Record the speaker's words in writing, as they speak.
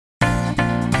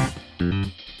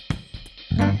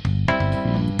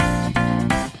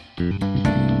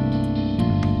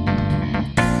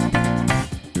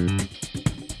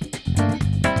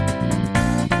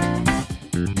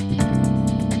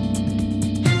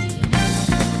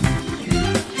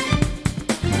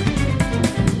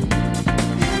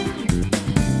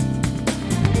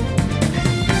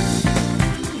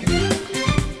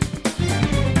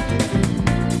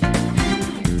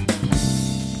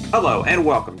Hello and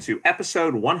welcome to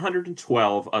episode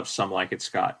 112 of Some Like It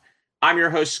Scott. I'm your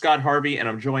host, Scott Harvey, and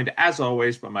I'm joined, as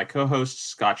always, by my co-host,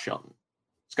 Scott Shelton.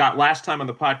 Scott, last time on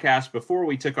the podcast, before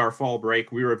we took our fall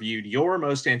break, we reviewed your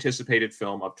most anticipated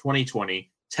film of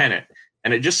 2020, Tenet.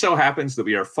 And it just so happens that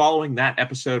we are following that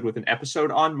episode with an episode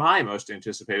on my most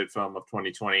anticipated film of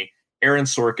 2020, Aaron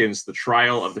Sorkin's The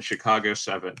Trial of the Chicago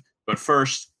 7. But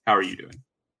first, how are you doing?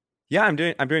 Yeah, I'm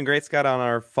doing great, Scott, on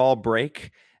our fall break.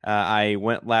 I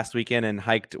went last weekend and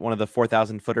hiked one of the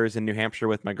 4,000 footers in New Hampshire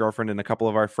with my girlfriend and a couple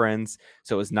of our friends.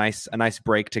 So it was a nice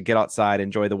break to get outside,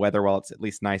 enjoy the weather while it's at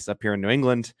least nice up here in New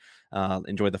England,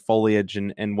 enjoy the foliage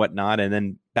and whatnot. And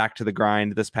then back to the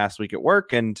grind this past week at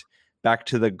work and back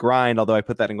to the grind, although I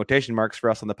put that in quotation marks for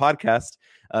us on the podcast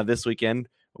this weekend,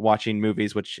 watching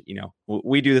movies, which, you know,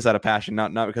 we do this out of passion,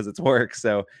 not because it's work.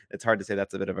 So it's hard to say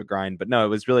that's a bit of a grind. But no, it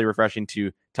was really refreshing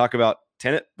to talk about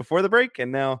Tenet before the break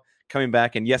and now coming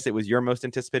back. And yes, it was your most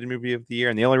anticipated movie of the year.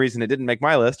 And the only reason it didn't make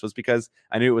my list was because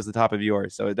I knew it was the top of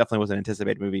yours. So it definitely was an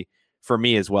anticipated movie for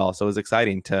me as well. So it was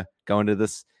exciting to go into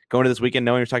this weekend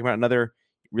knowing you're talking about another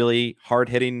really hard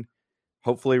hitting,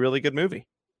 hopefully really good movie.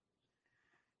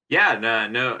 Yeah,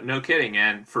 no kidding.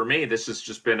 And for me, this has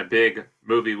just been a big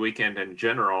movie weekend in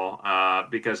general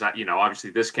because, obviously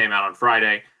this came out on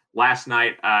Friday. Last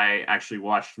night, I actually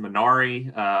watched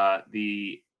Minari,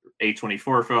 the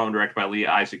A24 film directed by Lee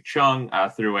Isaac Chung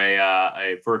through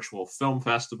a virtual film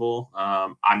festival.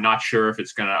 I'm not sure if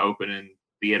it's going to open in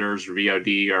theaters or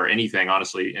VOD or anything,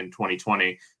 honestly, in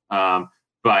 2020.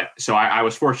 But so I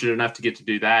was fortunate enough to get to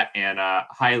do that and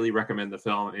highly recommend the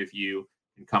film if you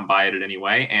can come by it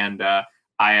anyway. And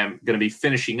I am going to be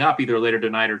finishing up either later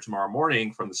tonight or tomorrow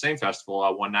morning from the same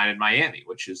festival, One Night in Miami,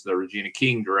 which is the Regina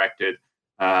King directed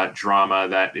drama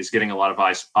that is getting a lot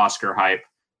of Oscar hype.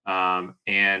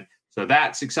 And so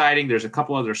that's exciting. There's a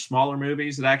couple other smaller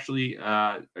movies that actually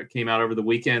came out over the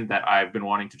weekend that I've been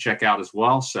wanting to check out as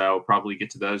well. So probably get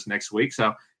to those next week.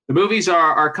 So the movies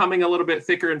are coming a little bit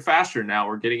thicker and faster now.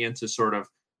 We're getting into sort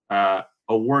of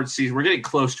award season. We're getting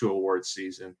close to award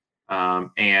season.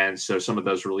 And so some of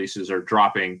those releases are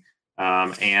dropping.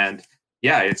 And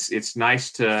yeah, it's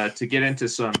nice to get into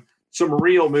some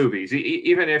real movies,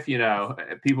 even if,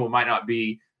 people might not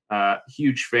be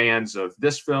huge fans of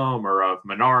this film or of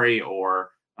Minari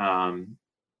or,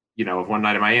 of One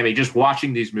Night in Miami. Just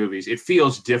watching these movies, it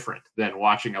feels different than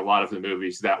watching a lot of the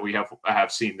movies that we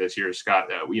have seen this year, Scott.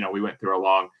 We went through a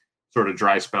long sort of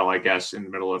dry spell, I guess, in the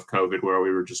middle of COVID where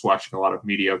we were just watching a lot of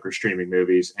mediocre streaming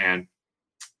movies. And,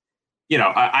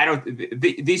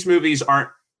 these movies aren't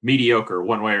mediocre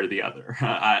one way or the other.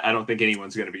 I don't think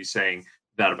anyone's going to be saying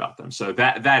that about them. So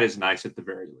that is nice at the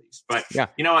very least. But yeah,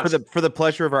 for the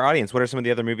pleasure of our audience, what are some of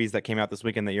the other movies that came out this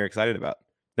weekend that you're excited about?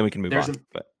 Then we can move on.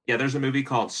 There's a movie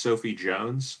called Sophie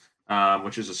Jones,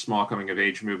 which is a small coming of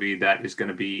age movie that is going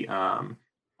to be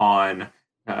on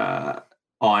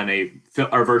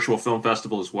our virtual film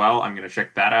festival as well. I'm going to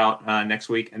check that out next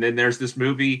week. And then there's this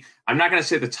movie. I'm not going to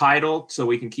say the title so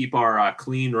we can keep our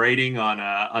clean rating on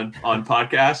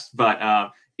podcasts,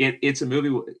 but it's a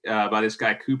movie by this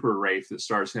guy Cooper Raiff that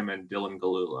stars him and Dylan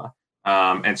Galula.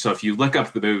 And so if you look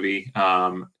up the movie,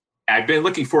 I've been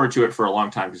looking forward to it for a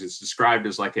long time because it's described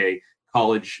as like a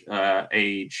college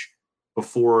age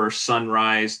before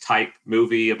sunrise type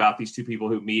movie about these two people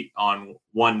who meet on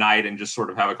one night and just sort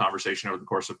of have a conversation over the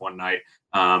course of one night.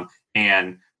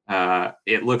 And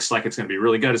it looks like it's going to be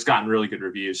really good. It's gotten really good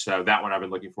reviews. So that one I've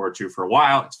been looking forward to for a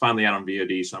while. It's finally out on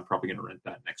VOD, so I'm probably going to rent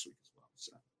that next week as well.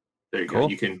 So there you go.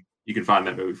 You can find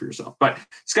that movie for yourself. But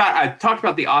Scott, I talked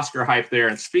about the Oscar hype there.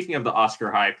 And speaking of the Oscar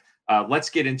hype, let's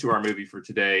get into our movie for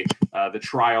today, The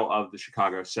Trial of the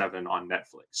Chicago 7 on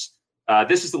Netflix.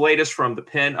 This is the latest from the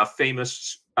pen of famed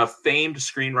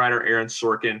screenwriter Aaron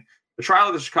Sorkin. The Trial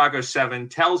of the Chicago 7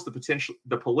 tells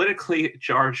the politically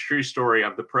charged true story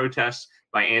of the protests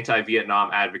by anti-Vietnam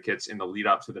advocates in the lead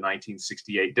up to the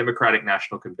 1968 Democratic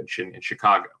National Convention in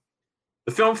Chicago.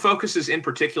 The film focuses in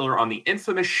particular on the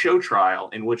infamous show trial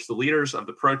in which the leaders of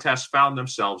the protests found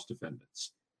themselves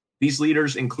defendants. These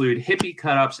leaders include hippie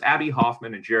cut-ups Abby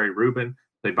Hoffman and Jerry Rubin,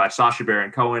 played by Sacha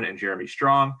Baron Cohen and Jeremy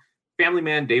Strong, family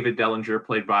man David Dellinger,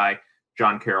 played by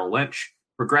John Carroll Lynch,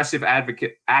 progressive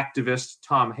advocate activist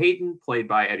Tom Hayden, played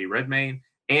by Eddie Redmayne,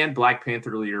 and Black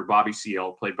Panther leader Bobby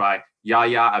Seale, played by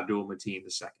Yahya Abdul-Mateen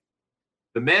II.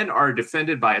 The men are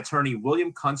defended by attorney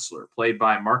William Kunstler, played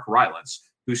by Mark Rylance,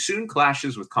 who soon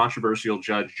clashes with controversial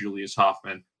judge Julius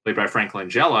Hoffman, played by Frank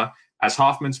Langella, as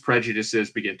Hoffman's prejudices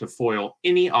begin to foil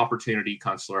any opportunity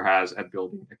Kunstler has at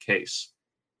building a case.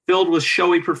 Filled with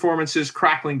showy performances,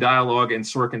 crackling dialogue, and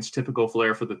Sorkin's typical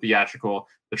flair for the theatrical,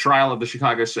 The Trial of the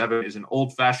Chicago Seven is an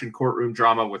old-fashioned courtroom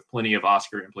drama with plenty of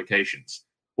Oscar implications.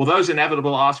 Will those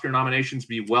inevitable Oscar nominations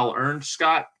be well-earned,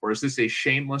 Scott, or is this a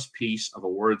shameless piece of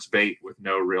awards bait with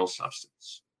no real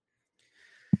substance?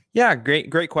 Yeah,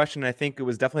 great question. I think it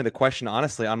was definitely the question,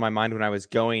 honestly, on my mind when I was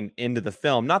going into the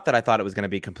film. Not that I thought it was going to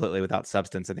be completely without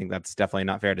substance. I think that's definitely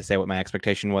not fair to say what my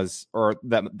expectation was, or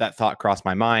that thought crossed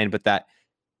my mind, but that,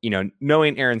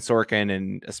 knowing Aaron Sorkin,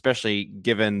 and especially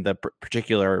given the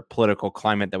particular political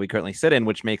climate that we currently sit in,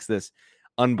 which makes this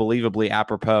unbelievably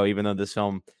apropos, even though this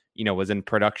film, was in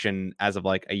production as of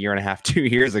like a year and a half, 2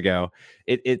 years ago,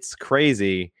 it's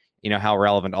crazy, how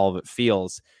relevant all of it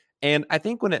feels. And I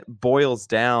think when it boils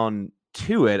down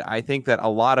to it, I think that a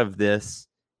lot of this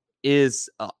is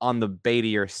on the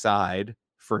baitier side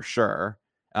for sure.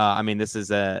 I mean, this is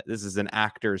an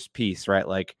actor's piece, right?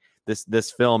 Like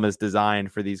this film is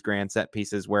designed for these grand set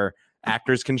pieces where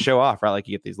actors can show off, right? Like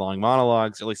you get these long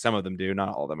monologues, or at least some of them do, not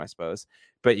all of them, I suppose.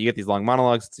 But you get these long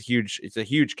monologues. It's a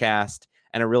huge cast,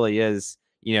 and it really is,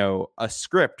 a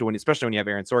script, especially when you have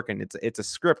Aaron Sorkin, it's a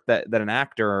script that an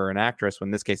actor or an actress, when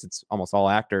in this case it's almost all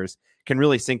actors, can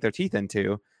really sink their teeth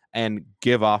into and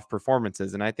give off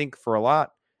performances. And I think for a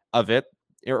lot of it,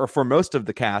 or for most of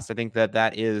the cast, I think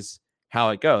that is how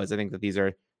it goes. I think that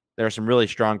there are some really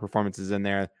strong performances in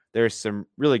there. There's some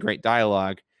really great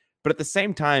dialogue. But at the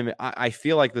same time, I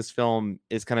feel like this film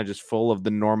is kind of just full of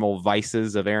the normal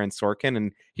vices of Aaron Sorkin,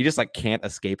 and he just like can't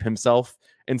escape himself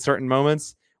in certain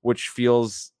moments, which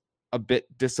feels a bit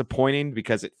disappointing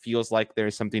because it feels like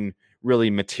there's something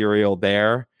really material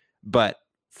there. But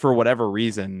for whatever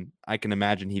reason, I can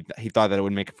imagine he thought that it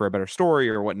would make it for a better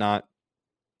story or whatnot,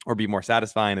 or be more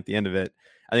satisfying at the end of it.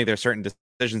 I think there are certain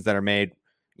decisions that are made,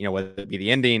 whether it be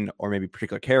the ending or maybe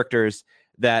particular characters,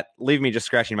 that leave me just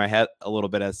scratching my head a little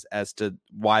bit as to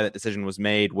why that decision was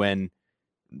made when,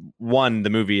 one, the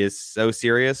movie is so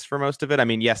serious for most of it. I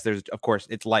mean, yes, there's, of course,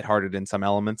 it's lighthearted in some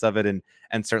elements of it,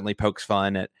 and certainly pokes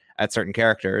fun at certain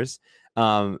characters.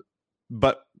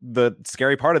 But the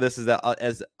scary part of this is that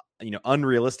as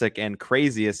unrealistic and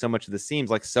crazy as so much of this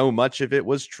seems, like so much of it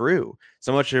was true.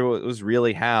 So much of it was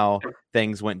really how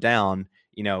things went down.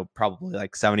 Probably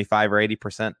like 75 or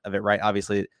 80% of it, right?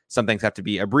 Obviously, some things have to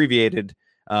be abbreviated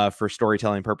for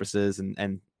storytelling purposes,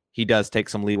 and he does take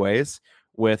some leeways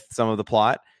with some of the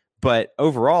plot. But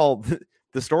overall,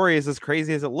 the story is as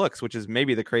crazy as it looks, which is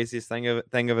maybe the craziest thing of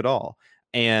it all.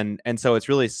 And so it's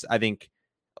really, I think,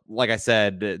 like I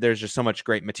said, there's just so much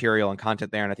great material and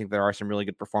content there, and I think there are some really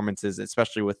good performances,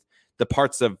 especially with the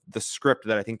parts of the script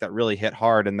that I think that really hit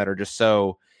hard and that are just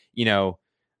so,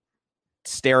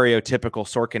 stereotypical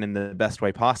Sorkin in the best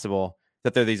way possible,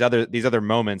 that there are these other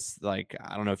moments, like,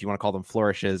 I don't know if you want to call them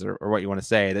flourishes or what you want to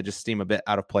say, that just seem a bit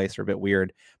out of place or a bit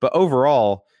weird. But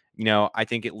overall, I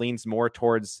think it leans more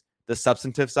towards the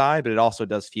substantive side, but it also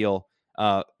does feel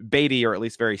baity, or at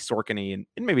least very Sorkin-y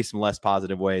in maybe some less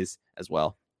positive ways as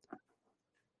well.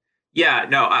 Yeah,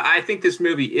 no, I think this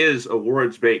movie is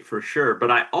awards bait for sure. But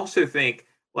I also think,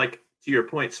 like, to your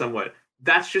point somewhat,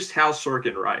 that's just how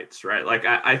Sorkin writes, right? Like,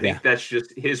 I think that's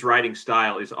just his writing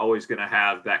style is always going to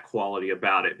have that quality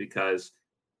about it because,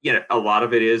 a lot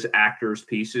of it is actors'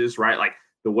 pieces, right? Like,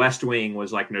 The West Wing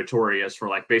was like notorious for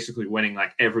like basically winning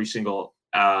like every single,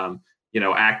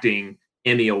 acting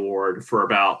Emmy award for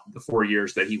about the 4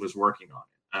 years that he was working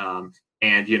on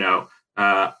it.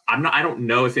 I don't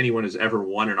know if anyone has ever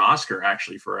won an Oscar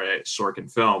actually for a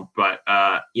Sorkin film, but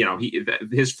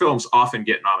his films often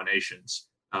get nominations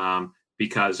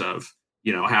because of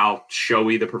how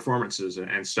showy the performances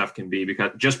and stuff can be,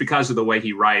 because of the way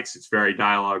he writes. It's very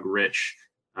dialogue rich,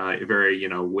 very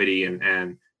witty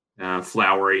and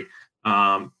flowery,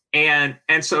 and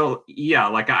so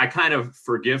like I kind of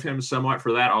forgive him somewhat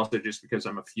for that, also just because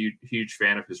I'm a huge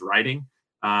fan of his writing.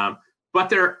 But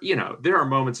there are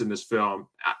moments in this film.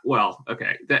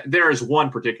 There is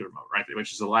one particular moment, right,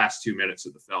 which is the last 2 minutes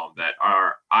of the film that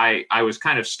I was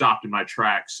kind of stopped in my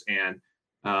tracks, and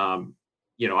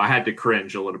I had to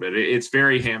cringe a little bit. It's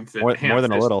very more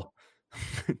than a little.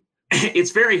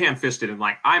 It's very ham-fisted, and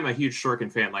like I'm a huge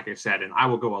Sorkin fan, like I said, and I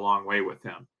will go a long way with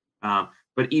him.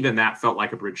 But even that felt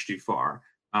like a bridge too far.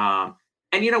 And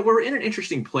we're in an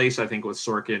interesting place, I think, with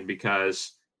Sorkin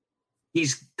because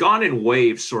he's gone in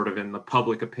waves sort of in the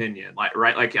public opinion, like,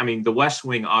 right? Like, I mean, The West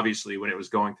Wing, obviously, when it was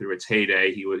going through its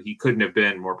heyday, he couldn't have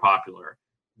been more popular.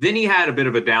 Then he had a bit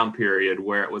of a down period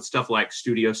where it was stuff like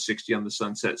Studio 60 on the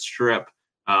Sunset Strip,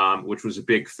 which was a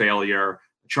big failure.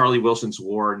 Charlie Wilson's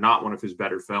War, not one of his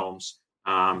better films.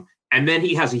 And then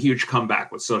he has a huge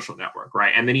comeback with Social Network,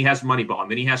 right? And then he has Moneyball, and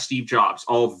then he has Steve Jobs,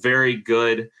 all very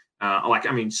good. Like,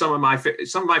 I mean, some of my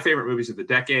favorite movies of the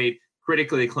decade,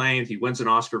 critically acclaimed. He wins an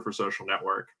Oscar for Social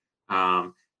Network.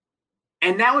 And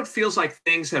now it feels like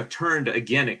things have turned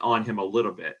again on him a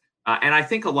little bit. And I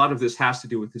think a lot of this has to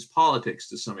do with his politics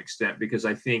to some extent, because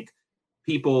I think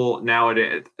people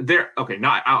nowadays,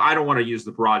 I don't want to use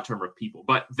the broad term of people,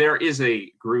 but there is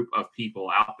a group of people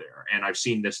out there, and I've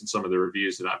seen this in some of the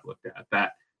reviews that I've looked at,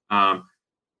 that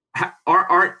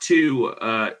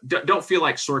don't feel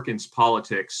like Sorkin's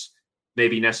politics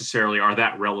maybe necessarily are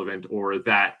that relevant or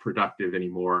that productive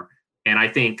anymore. And I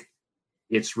think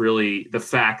it's really the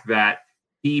fact that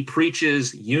he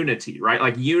preaches unity, right?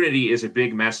 Like, unity is a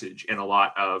big message in a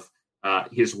lot of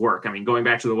his work. I mean, going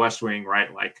back to The West Wing,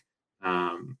 right? Like,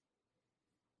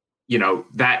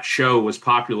 that show was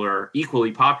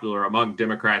equally popular among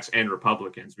Democrats and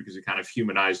Republicans, because it kind of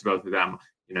humanized both of them.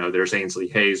 There's Ainsley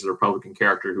Hayes, the Republican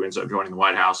character who ends up joining the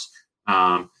White House.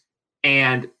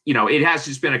 And it has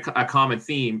just been a common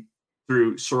theme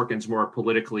through Sorkin's more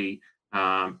politically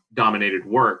dominated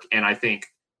work. And I think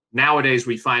nowadays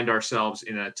we find ourselves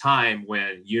in a time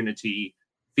when unity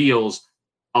feels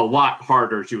a lot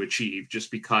harder to achieve, just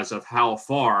because of how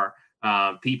far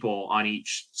people on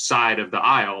each side of the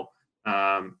aisle,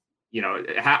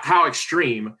 how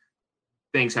extreme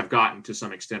things have gotten to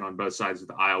some extent on both sides of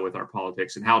the aisle with our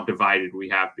politics, and how divided we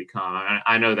have become.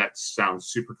 I know that sounds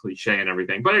super cliche and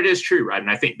everything, but it is true, right?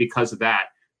 And I think because of that,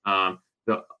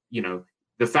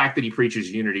 the fact that he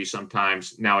preaches unity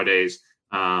sometimes nowadays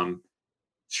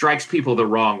strikes people the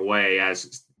wrong way,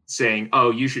 as saying,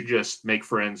 oh, you should just make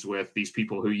friends with these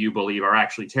people who you believe are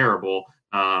actually terrible.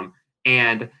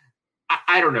 And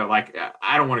I don't know, like,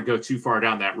 I don't want to go too far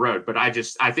down that road, but I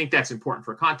think that's important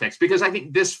for context, because I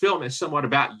think this film is somewhat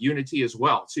about unity as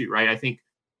well, too, right? I think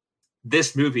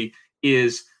this movie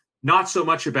is not so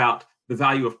much about the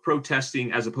value of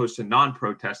protesting as opposed to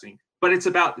non-protesting, but it's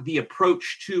about the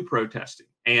approach to protesting,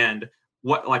 and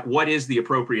what is the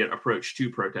appropriate approach to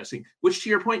protesting, which, to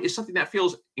your point, is something that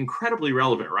feels incredibly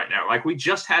relevant right now. Like, we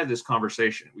just had this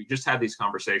conversation. We just had these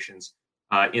conversations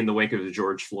in the wake of the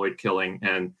George Floyd killing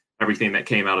and everything that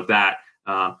came out of that,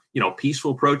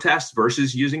 peaceful protest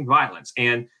versus using violence.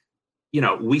 And,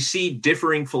 we see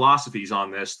differing philosophies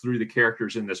on this through the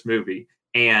characters in this movie.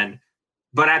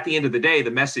 But at the end of the day,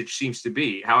 the message seems to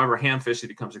be, however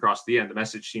ham-fisted it comes across at the end, the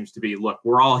message seems to be, look,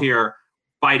 we're all here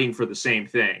fighting for the same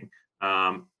thing.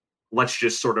 Let's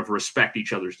just sort of respect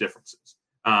each other's differences.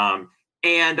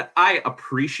 And I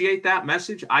appreciate that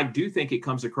message. I do think it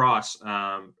comes across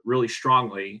really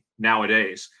strongly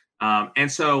nowadays.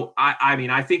 And so,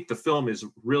 I think the film is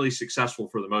really successful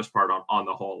for the most part on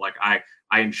the whole. Like, I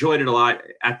enjoyed it a lot.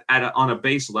 On a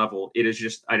base level, it is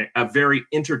just a very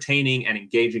entertaining and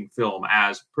engaging film,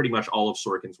 as pretty much all of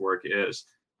Sorkin's work is.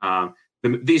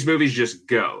 These movies just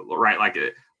go, right? Like,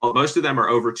 most of them are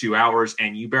over 2 hours,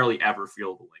 and you barely ever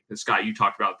feel the length. And Scott, you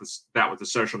talked about that with The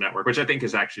Social Network, which I think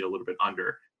is actually a little bit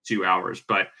under 2 hours.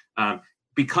 But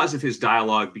because of his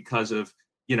dialogue, because of,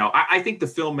 I think the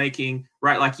filmmaking,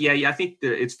 right? Like, I think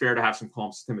that it's fair to have some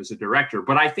qualms with him as a director,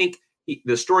 but I think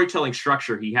the storytelling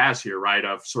structure he has here, right,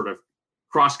 of sort of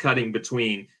cross-cutting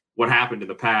between what happened in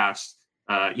the past,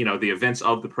 the events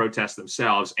of the protests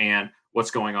themselves, and what's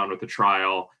going on with the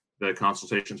trial, the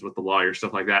consultations with the lawyer,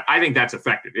 stuff like that. I think that's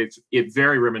effective. It's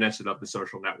very reminiscent of The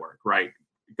Social Network, right?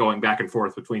 Going back and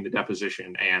forth between the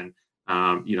deposition and,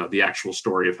 the actual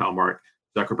story of how Mark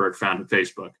Zuckerberg founded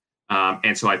Facebook.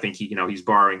 And so I think he's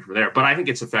borrowing from there, but I think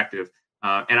it's effective.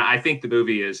 And I think the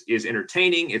movie is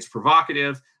entertaining. It's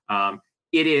provocative.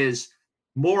 It is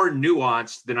more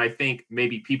nuanced than I think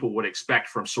maybe people would expect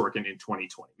from Sorkin in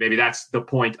 2020. Maybe that's the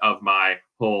point of my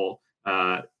whole,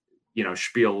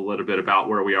 spiel a little bit about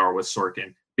where we are with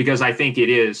Sorkin, because I think it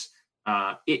is,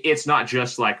 it's not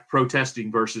just like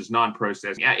protesting versus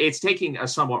non-protesting. It's taking a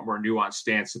somewhat more nuanced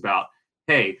stance about,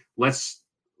 hey, let's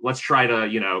try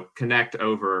to, connect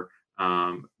over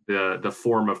the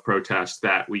form of protest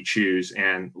that we choose,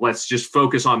 and let's just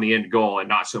focus on the end goal and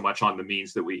not so much on the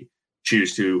means that we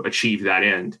choose to achieve that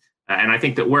end. And I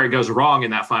think that where it goes wrong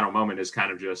in that final moment is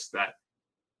kind of just that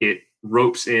it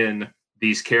ropes in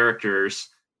these characters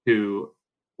who,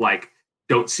 like,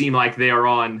 don't seem like they are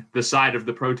on the side of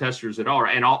the protesters at all.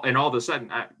 And all of a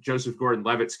sudden, Joseph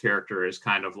Gordon-Levitt's character is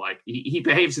kind of like he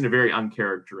behaves in a very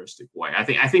uncharacteristic way.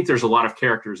 I think there's a lot of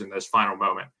characters in these final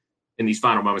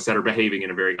moments that are behaving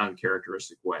in a very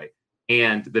uncharacteristic way,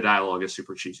 and the dialogue is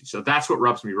super cheesy. So that's what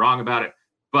rubs me wrong about it.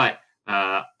 But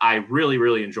I really,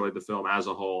 really enjoyed the film as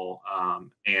a whole,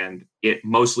 and it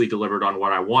mostly delivered on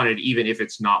what I wanted, even if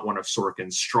it's not one of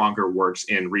Sorkin's stronger works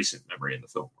in recent memory in the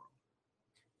film world.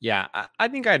 Yeah, I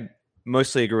think I'd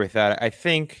mostly agree with that. I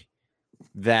think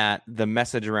that the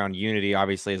message around unity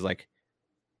obviously is like,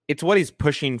 it's what he's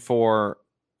pushing for,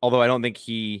 although I don't think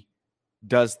he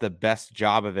does the best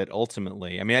job of it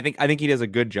ultimately. I mean, I think he does a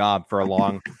good job for a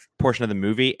long portion of the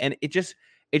movie, and it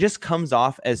just comes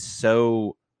off as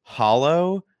so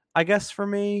hollow, I guess, for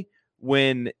me,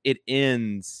 when it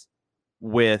ends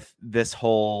with this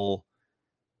whole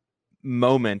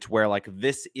moment where like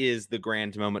this is the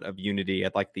grand moment of unity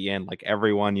at like the end, like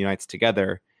everyone unites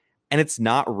together, and it's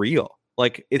not real.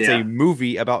 Like it's a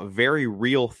movie about very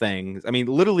real things. I mean,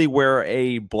 literally where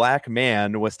a black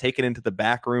man was taken into the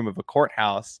back room of a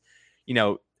courthouse,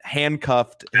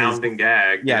 handcuffed, bound and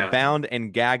gagged. Bound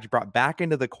and gagged, brought back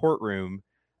into the courtroom,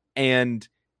 and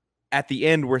at the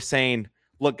end we're saying,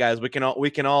 look, guys, we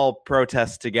can all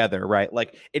protest together, right?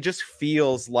 Like it just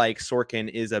feels like Sorkin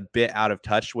is a bit out of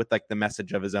touch with like the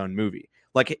message of his own movie.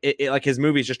 Like like his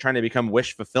movie is just trying to become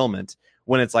wish fulfillment,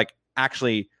 when it's like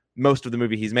actually most of the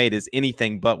movie he's made is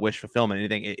anything but wish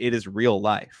fulfillment. It is real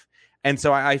life, and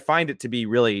so I find it to be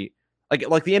really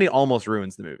like the ending almost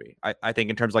ruins the movie. I think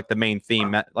in terms of like the main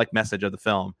theme, like message of the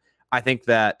film. I think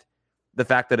that the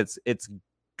fact that it's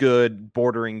good,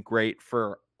 bordering great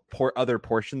for other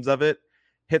portions of it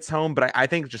hits home, but I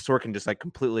think just Sorkin just like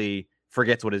completely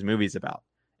forgets what his movie's about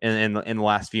in the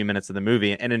last few minutes of the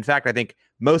movie. And in fact, I think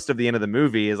most of the end of the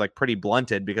movie is like pretty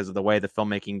blunted because of the way the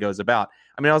filmmaking goes about.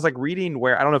 I mean, I was like reading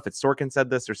where, I don't know if it's Sorkin said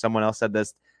this or someone else said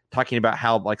this, talking about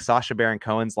how like Sacha Baron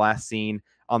Cohen's last scene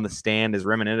on the stand is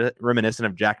reminiscent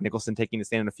of Jack Nicholson taking the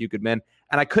stand in A Few Good Men.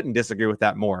 And I couldn't disagree with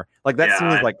that more. Like that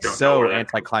scene is like so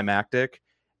anticlimactic.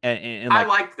 And like, I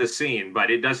like the scene, but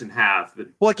it doesn't have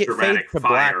the dramatic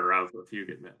fire of A Few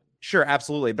Good Men. Sure,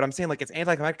 absolutely. But I'm saying like it's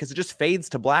anticlimactic because it just fades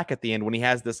to black at the end when he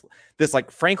has this like,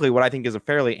 frankly, what I think is a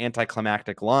fairly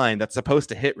anticlimactic line that's supposed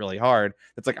to hit really hard.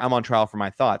 That's like, I'm on trial for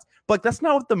my thoughts. But like, that's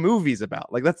not what the movie's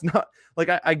about. Like, that's not like,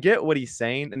 I get what he's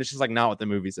saying, and it's just like not what the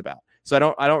movie's about. So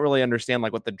I don't really understand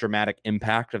like what the dramatic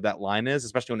impact of that line is,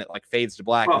 especially when it like fades to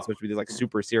black. It's supposed to be this like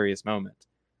super serious moment.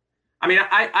 I mean,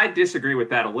 I disagree with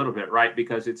that a little bit, right?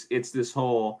 Because it's this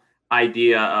whole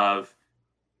idea of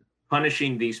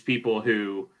punishing these people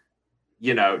who,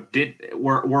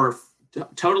 were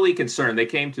totally concerned. They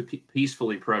came to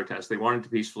peacefully protest. They wanted to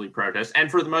peacefully protest,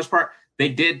 and for the most part, they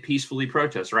did peacefully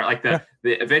protest, right? Like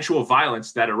the eventual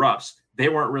violence that erupts, they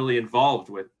weren't really involved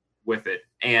with it.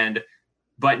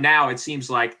 But now it seems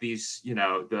like these,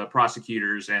 the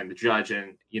prosecutors and the judge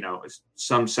and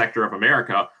some sector of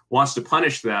America wants to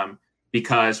punish them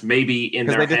because maybe in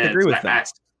their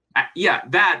heads,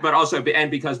 but also, and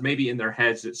because maybe in their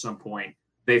heads at some point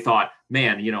they thought,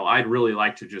 man, I'd really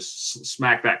like to just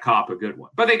smack that cop a good one,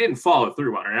 but they didn't follow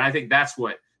through on it. And I think that's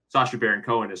what Sacha Baron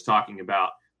Cohen is talking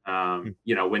about.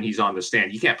 When he's on the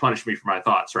stand, you can't punish me for my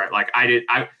thoughts, right? Like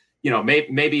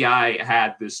maybe I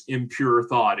had this impure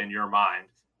thought in your mind,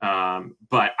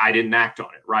 but I didn't act on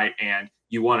it, right? And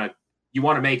you want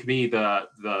to make me the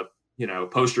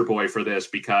poster boy for this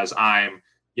because I'm,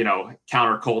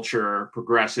 counterculture,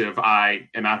 progressive. I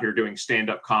am out here doing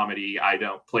stand-up comedy. I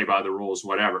don't play by the rules,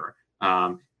 whatever.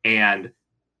 And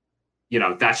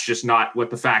that's just not what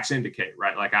the facts indicate,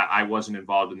 right? Like I wasn't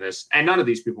involved in this, and none of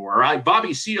these people were. Right?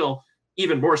 Bobby Seale,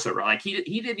 even more so, right? Like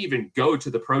he didn't even go to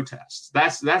the protests.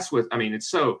 That's what I mean. It's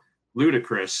so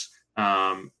ludicrous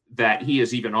that he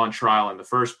is even on trial in the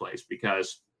first place,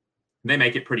 because they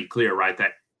make it pretty clear, right,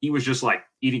 that he was just like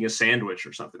eating a sandwich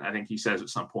or something, I think he says at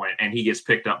some point, and he gets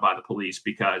picked up by the police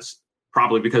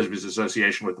probably because of his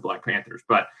association with the Black Panthers.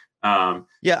 But I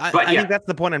think that's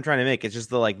the point I'm trying to make. It's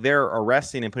just they're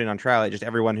arresting and putting on trial just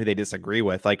everyone who they disagree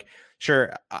with. Like,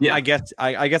 sure, I guess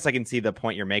I can see the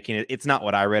point you're making. It's not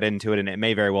what I read into it, and it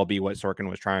may very well be what Sorkin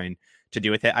was trying to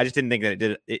do with it. I just didn't think that it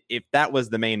did. If that was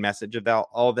the main message about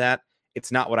all of that,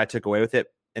 it's not what I took away with it,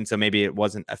 and so maybe it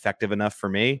wasn't effective enough for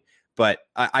me. But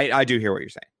I do hear what you're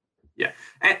saying. Yeah.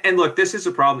 And look, this is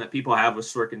a problem that people have with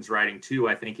Sorkin's writing too,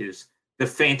 I think, is the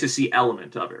fantasy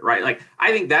element of it, right? Like,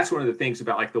 I think that's one of the things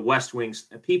about like the West Wing's,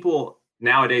 people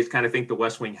nowadays kind of think the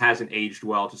West Wing hasn't aged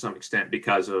well to some extent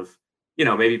because of,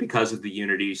 maybe because of the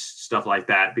unity, stuff like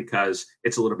that, because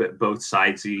it's a little bit both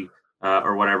sidesy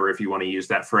or whatever, if you want to use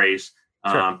that phrase.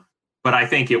 Sure. but I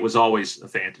think it was always a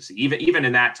fantasy, even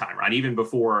in that time, right? Even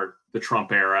before the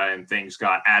Trump era and things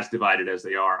got as divided as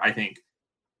they are. I think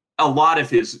a lot of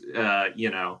his,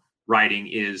 writing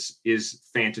is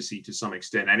fantasy to some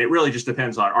extent, and it really just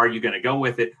depends on, are you going to go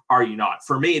with it, are you not?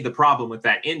 For me, the problem with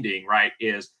that ending, right,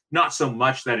 is not so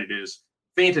much that it is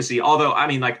fantasy, although I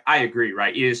mean, like, I agree,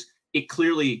 right, is it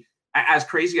clearly, as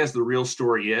crazy as the real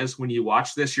story is, when you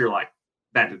watch this, you're like,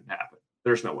 that didn't happen,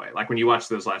 there's no way, like when you watch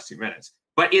those last 2 minutes.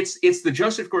 But it's the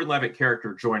Joseph Gordon-Levitt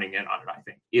character joining in on it, I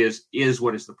think, is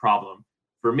what is the problem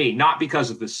for me, not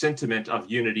because of the sentiment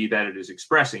of unity that it is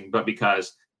expressing, but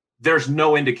because there's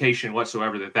no indication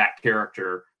whatsoever that that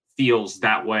character feels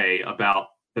that way about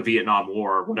the Vietnam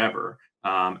War or whatever,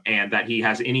 and that he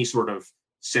has any sort of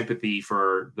sympathy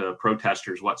for the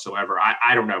protesters whatsoever.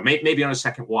 I don't know. Maybe on a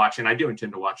second watch, and I do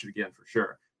intend to watch it again for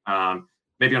sure.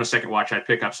 Maybe on a second watch, I'd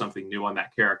pick up something new on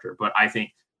that character. But I think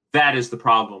that is the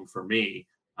problem for me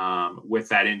with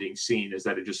that ending scene, is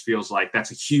that it just feels like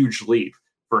that's a huge leap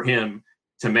for him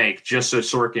to make, just so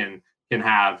Sorkin can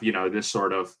have, this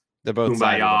sort of the both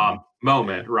kumbaya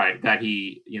moment, right, that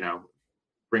he,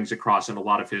 brings across in a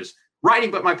lot of his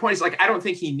writing. But my point is, like, I don't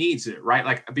think he needs it, right?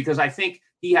 Like, because I think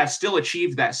he has still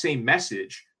achieved that same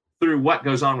message through what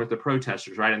goes on with the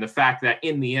protesters, right? And the fact that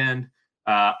in the end,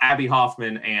 Abbie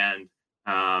Hoffman and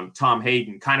Tom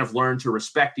Hayden kind of learn to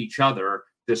respect each other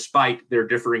despite their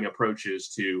differing approaches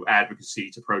to advocacy,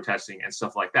 to protesting, and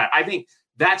stuff like that. I think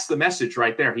that's the message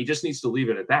right there. He just needs to leave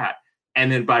it at that. And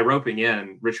then by roping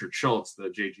in Richard Schultz, the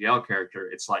JGL character,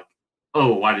 it's like,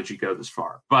 oh, why did you go this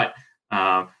far? But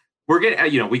we're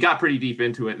getting, we got pretty deep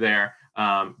into it there.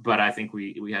 But I think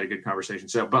we had a good conversation.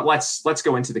 So, but let's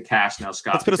go into the cast now,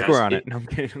 Scott. Let's put a score on it. No, I'm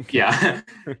kidding. Yeah.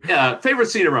 Favorite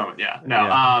scene or moment? Yeah. No.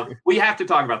 Yeah. We have to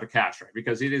talk about the cast, right?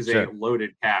 Because it is a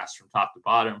loaded cast from top to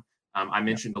bottom. I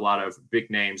mentioned a lot of big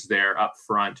names there up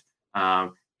front.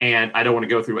 And I don't want to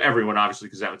go through everyone, obviously,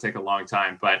 because that would take a long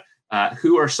time. But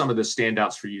who are some of the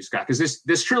standouts for you, Scott? Because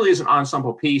this truly is an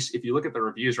ensemble piece. If you look at the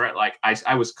reviews, right, like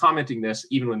I was commenting this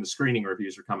even when the screening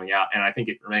reviews are coming out, and I think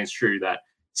it remains true that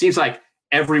it seems like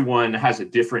everyone has a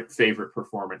different favorite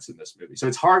performance in this movie. So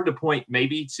it's hard to point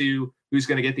maybe to who's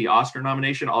going to get the Oscar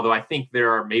nomination, although I think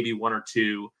there are maybe one or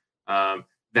two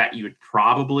that you would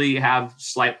probably have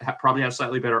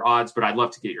slightly better odds. But I'd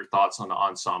love to get your thoughts on the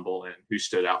ensemble and who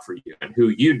stood out for you and who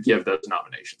you'd give those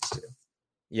nominations to.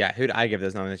 Yeah, who'd I give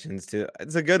those nominations to?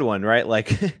 It's a good one, right?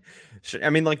 Like, I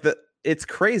mean, like it's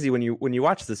crazy when you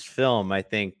watch this film. I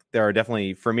think there are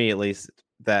definitely, for me at least,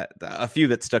 that a few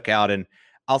that stuck out, and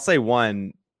I'll say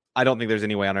one. I don't think there's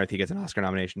any way on earth he gets an Oscar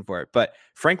nomination for it, but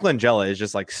Frank Langella is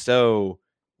just like so,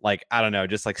 like, I don't know,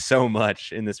 just like so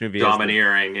much in this movie,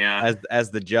 domineering,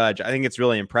 as the judge. I think it's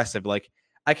really impressive. Like,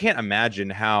 I can't imagine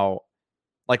how.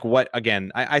 Like, what,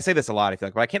 again, I say this a lot, I feel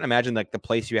like, but I can't imagine like the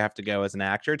place you have to go as an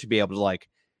actor to be able to like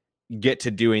get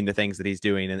to doing the things that he's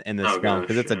doing in this film,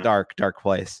 because it's a dark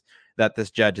place that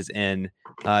this judge is in,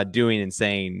 doing and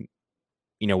saying,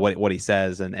 what he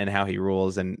says and how he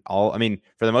rules and all. I mean,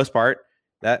 for the most part,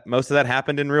 that most of that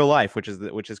happened in real life, which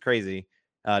is crazy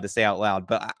to say out loud.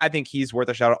 But I think he's worth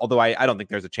a shout out, although I don't think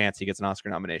there's a chance he gets an Oscar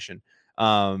nomination.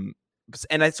 And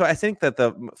so I think that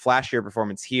the flashier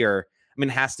performance here, I mean,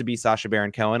 it has to be Sacha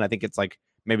Baron Cohen. I think it's like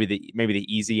maybe the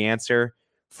easy answer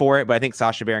for it, but I think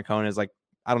Sacha Baron Cohen is like,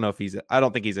 I don't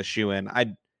think he's a shoo-in.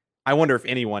 I wonder if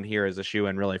anyone here is a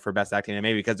shoo-in really for best acting, and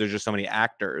maybe because there's just so many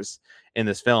actors in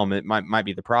this film, it might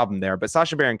be the problem there. But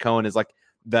Sacha Baron Cohen is like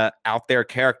the out there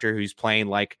character who's playing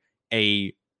like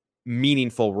a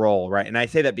meaningful role, right? And I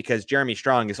say that because Jeremy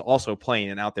Strong is also playing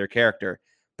an out there character,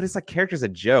 but it's like character's a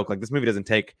joke. Like, this movie doesn't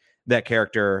take that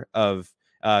character of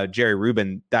Jerry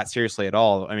Rubin that seriously at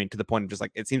all. I mean, to the point of just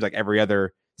like, it seems like every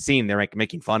other scene they're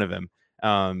making fun of him.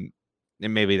 And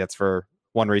maybe that's for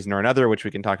one reason or another, which we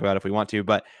can talk about if we want to.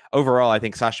 But overall, I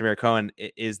think Sacha Baron Cohen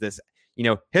is this,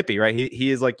 hippie, right?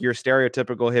 He is like your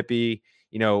stereotypical hippie,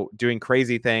 doing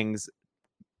crazy things,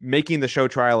 making the show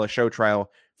trial a show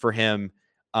trial for him,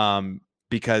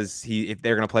 because if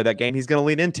they're going to play that game, he's going to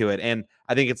lean into it. And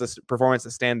I think it's a performance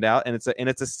that stands out, and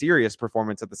it's a serious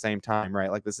performance at the same time, right?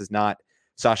 Like, this is not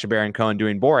Sacha Baron Cohen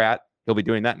doing Borat. He'll be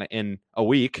doing that in a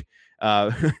week,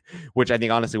 which I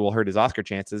think honestly will hurt his Oscar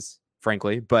chances,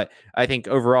 frankly. But I think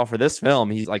overall for this film,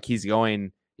 he's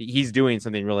doing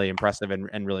something really impressive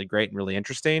and really great and really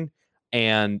interesting.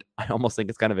 And I almost think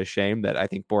it's kind of a shame that I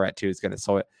think Borat 2 is going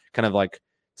to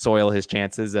soil his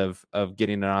chances of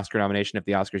getting an Oscar nomination if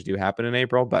the Oscars do happen in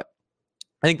April. But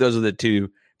I think those are the two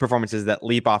performances that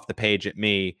leap off the page at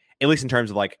me, at least in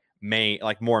terms of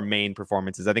more main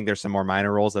performances. I think there's some more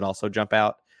minor roles that also jump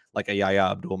out, like a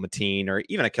Yahya Abdul-Mateen or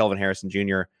even a Kelvin Harrison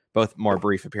Jr. both more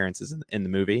brief appearances in the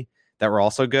movie that were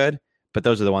also good. But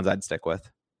those are the ones I'd stick with.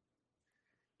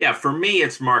 Yeah, for me,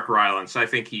 it's Mark Rylance. I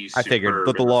think he's I figured superb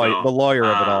the in the lawyer, film. the lawyer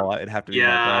of it all, it'd have to be Mark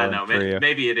Yeah, I Rylance know. for you.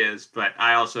 Maybe it is, but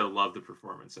I also love the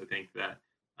performance. I think that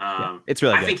It's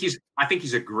really I good. think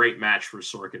he's a great match for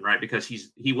Sorkin, right? Because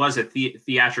he was a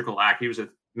theatrical actor. He was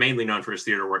mainly known for his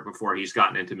theater work before he's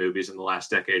gotten into movies in the last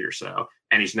decade or so,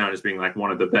 and he's known as being like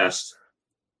one of the best,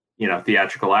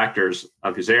 theatrical actors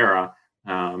of his era.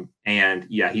 And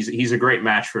yeah, he's a great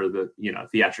match for the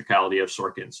theatricality of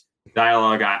Sorkin's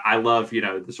dialogue. I love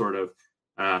the sort of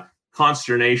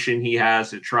consternation he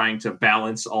has at trying to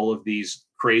balance all of these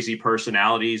crazy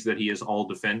personalities that he is all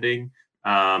defending.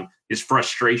 His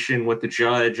frustration with the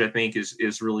judge, I think,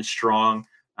 is really strong.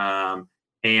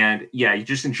 And yeah,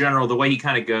 just in general, the way he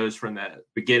kind of goes from the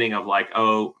beginning of like,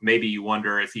 oh, maybe you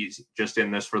wonder if he's just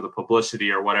in this for the publicity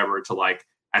or whatever, to like,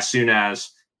 as soon as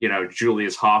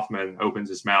Julius Hoffman opens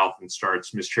his mouth and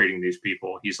starts mistreating these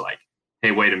people, he's like,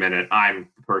 hey, wait a minute, I'm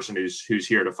the person who's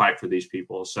here to fight for these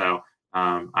people. So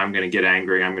I'm going to get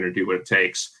angry. I'm going to do what it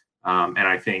takes. And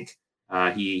I think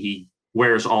he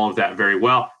wears all of that very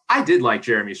well. I did like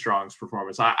Jeremy Strong's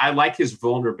performance. I like his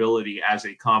vulnerability as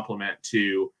a compliment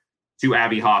to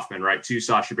Abby Hoffman, right? To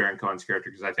Sacha Baron Cohen's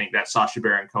character, because I think that Sacha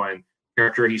Baron Cohen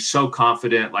character, he's so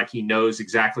confident, like he knows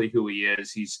exactly who he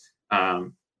is. He's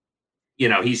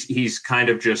he's kind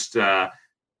of just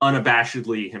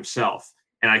unabashedly himself.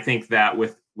 And I think that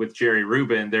with Jerry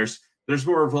Rubin, there's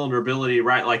more vulnerability,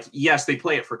 right? Like, yes, they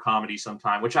play it for comedy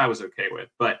sometime, which I was okay with,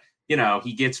 but he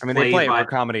gets. They play it for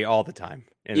comedy all the time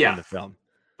in the film.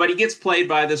 But he gets played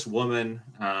by this woman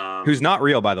who's not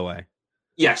real, by the way.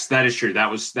 Yes, that is true. That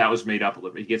was made up a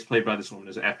little bit. He gets played by this woman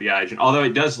as an FBI agent, although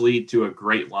it does lead to a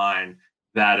great line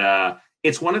that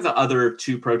it's one of the other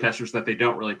two protesters that they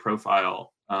don't really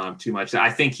profile too much.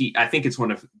 I think it's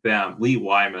one of them, Lee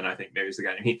Wyman, I think maybe is the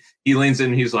guy. And he leans in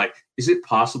and he's like, is it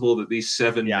possible that these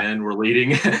 7 men were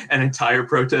leading an entire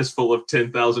protest full of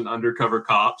 10,000 undercover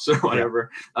cops or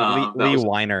whatever? Lee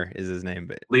Weiner is his name,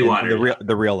 but Lee Weiner,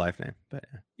 the real life name. But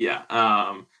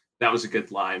that was a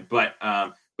good line.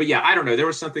 But yeah, I don't know. There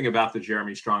was something about the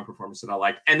Jeremy Strong performance that I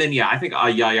liked. And then, I think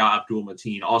Yahya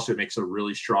Abdul-Mateen also makes a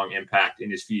really strong impact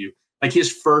in his view. Like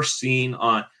his first scene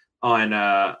on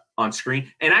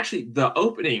screen. And actually the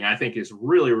opening, I think, is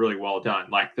really, really well done.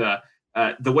 Like the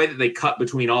way that they cut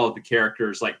between all of the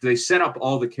characters, like they set up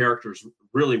all the characters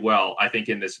really well, I think,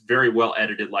 in this very well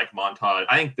edited like montage.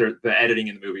 I think the editing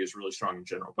in the movie is really strong in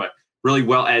general, but really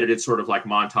well edited sort of like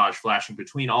montage flashing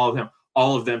between all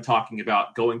of them talking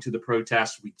about going to the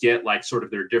protests. We get like sort of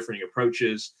their differing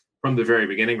approaches from the very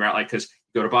beginning, right? Like, because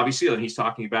you go to Bobby Seale and he's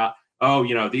talking about,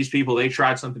 oh, these people, they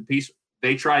tried something peaceful.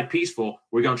 They tried peaceful.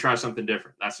 We're going to try something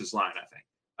different. That's his line, I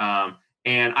think.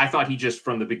 And I thought he just,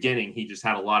 from the beginning, he just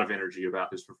had a lot of energy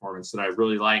about his performance that I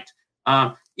really liked.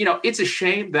 It's a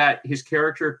shame that his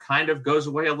character kind of goes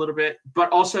away a little bit,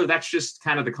 but also that's just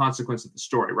kind of the consequence of the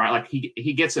story, right? Like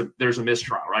he gets there's a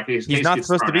mistrial, right? He's not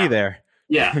supposed to be there.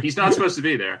 Yeah, he's not supposed to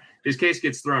be there. His case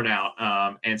gets thrown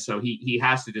out, and so he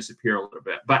has to disappear a little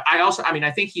bit. But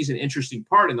I think he's an interesting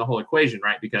part in the whole equation,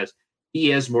 right? Because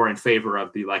he is more in favor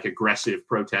of the like aggressive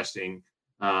protesting,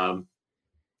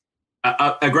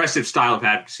 aggressive style of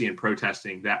advocacy and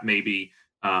protesting that maybe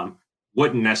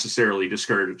wouldn't necessarily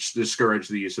discourage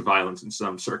the use of violence in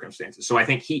some circumstances. So I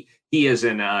think he is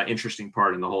an interesting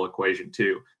part in the whole equation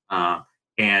too.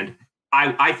 And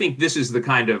I think this is the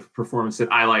kind of performance that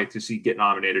I like to see get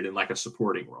nominated in like a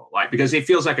supporting role, like, because it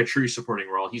feels like a true supporting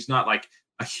role. He's not like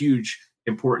a huge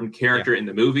important character in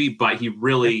the movie, but he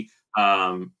really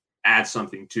adds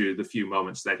something to the few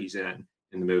moments that he's in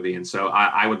the movie. And so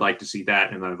I would like to see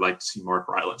that. And I'd like to see Mark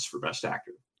Rylance for Best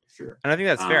Actor. Sure. And I think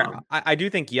that's fair. I do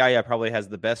think Yahya probably has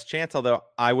the best chance, although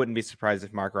I wouldn't be surprised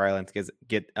if Mark Rylance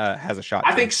has a shot.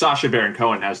 I think Sacha Baron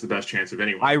Cohen has the best chance of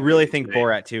anyone. I really think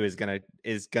Borat 2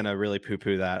 is gonna really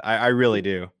poo-poo that. I really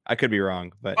do. I could be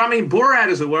wrong, but I mean, Borat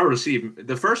is a well-received.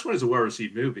 The first one is a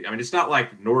well-received movie. I mean, it's not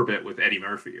like Norbit with Eddie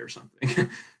Murphy or something.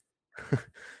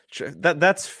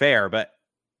 That's fair, but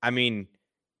I mean,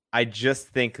 I just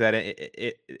think that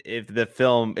if the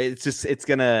film, I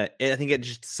think it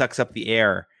just sucks up the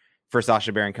air for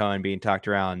Sacha Baron Cohen being talked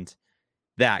around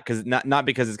that, because not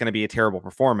because it's going to be a terrible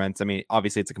performance. I mean,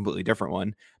 obviously it's a completely different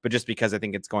one, but just because I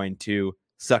think it's going to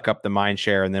suck up the mind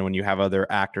share, and then when you have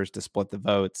other actors to split the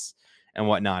votes and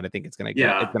whatnot, I think it's going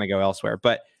to go elsewhere.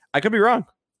 But I could be wrong.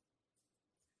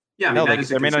 Yeah, I mean No, that is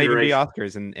a there may not even be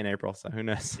consideration. Oscars in April, so who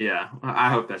knows? Yeah, I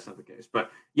hope that's not the case. But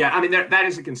yeah, I mean that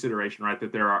is a consideration, right?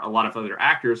 That there are a lot of other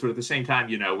actors, but at the same time,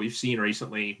 we've seen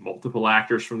recently multiple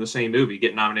actors from the same movie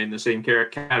get nominated in the same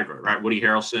category, right? Woody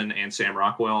Harrelson and Sam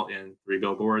Rockwell in Three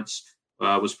Billboards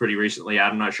was pretty recently.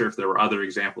 I'm not sure if there were other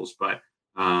examples,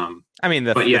 I mean,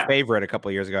 but the yeah, Favorite a couple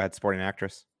of years ago had supporting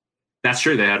actress that's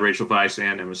true. They had Rachel Weisz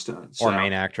and Emma Stone. or So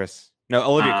main actress. No,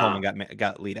 Olivia uh, Colman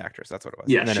got lead actress. That's what it was.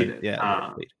 yeah, And she then did.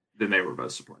 yeah, lead. Then they were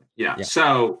both supporting. Yeah. Yeah.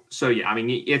 So yeah, I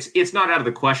mean, it's not out of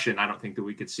the question. I don't think that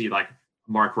we could see like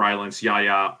Mark Rylance,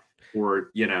 Yaya,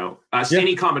 or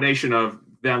any combination of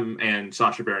them and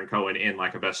Sacha Baron Cohen in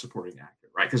like a Best Supporting Actor,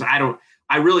 right? Because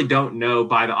I really don't know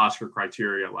by the Oscar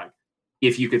criteria like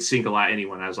if you could single out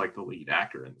anyone as like the lead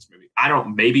actor in this movie.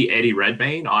 Maybe Eddie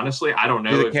Redmayne. Honestly, I don't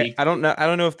know if he. I don't know. I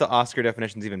don't know if the Oscar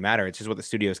definitions even matter. It's just what the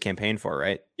studios campaign for,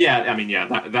 right? Yeah, I mean, yeah,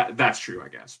 that's true, I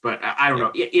guess. But I don't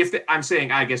know if I'm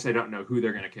saying I guess I don't know who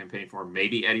they're going to campaign for.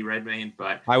 Maybe Eddie Redmayne,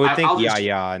 but I would think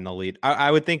Yaya in the lead. I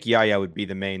would think Yaya would be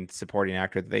the main supporting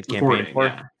actor that they'd campaign for.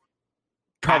 Yeah.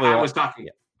 Probably. I was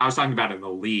talking about in the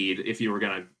lead. If you were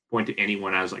going to point to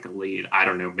anyone as like a lead, I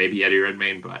don't know, maybe Eddie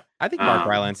Redmayne, but I think Mark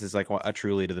Rylance is like a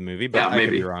true lead of the movie, but yeah, I could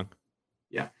be wrong.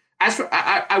 Yeah. As for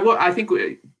I think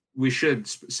we should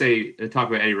talk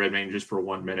about Eddie Redmayne just for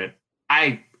 1 minute.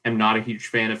 I am not a huge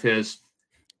fan of his.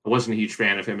 I wasn't a huge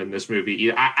fan of him in this movie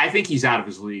either. I think he's out of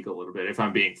his league a little bit, if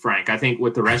I'm being frank. I think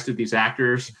with the rest of these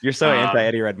actors, you're so anti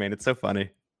Eddie Redmayne. It's so funny.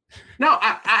 No,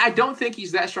 I don't think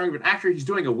he's that strong of an actor. He's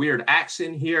doing a weird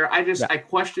accent here. I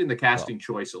question the casting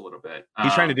choice a little bit.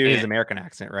 He's trying to do his American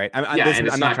accent, right? I'm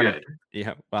not trying to.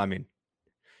 Yeah, well, I mean,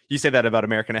 you say that about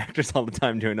American actors all the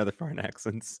time doing other foreign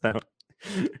accents. So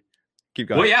keep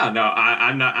going. Well, yeah, no,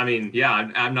 I'm not. I mean, yeah,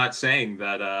 I'm not saying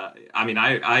that. I mean,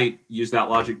 I use that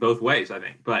logic both ways. I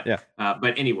think, but yeah.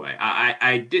 But anyway,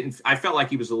 I didn't. I felt like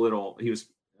he was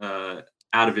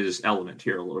out of his element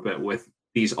here a little bit with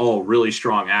these all really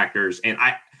strong actors, and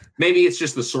maybe it's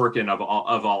just the Sorkin of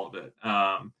all of it.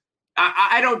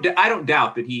 I don't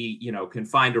doubt that he can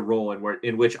find a role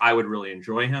in which I would really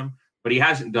enjoy him, but he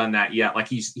hasn't done that yet. Like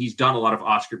he's done a lot of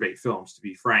Oscar bait films, to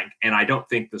be frank, and I don't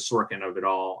think the Sorkin of it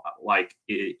all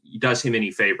it does him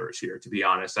any favors here. To be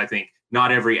honest, I think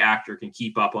not every actor can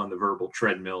keep up on the verbal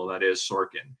treadmill that is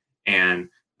Sorkin, and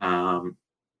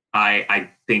I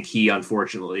think he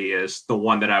unfortunately is the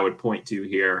one that I would point to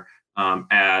here.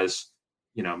 As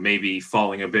maybe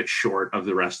falling a bit short of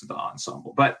the rest of the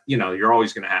ensemble, but you're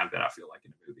always going to have that. I feel like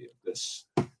in a movie of this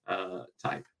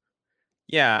type.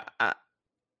 Yeah,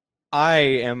 I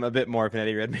am a bit more of an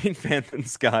Eddie Redmayne fan than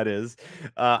Scott is.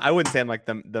 I wouldn't say I'm like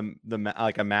the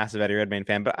like a massive Eddie Redmayne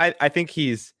fan, but I think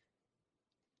he's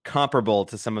comparable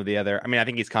to some of the other. I mean, I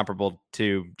think he's comparable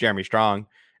to Jeremy Strong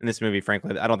in this movie.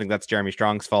 Frankly, I don't think that's Jeremy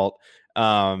Strong's fault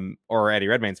or Eddie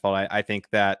Redmayne's fault. I think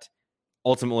that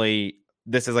ultimately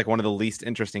this is like one of the least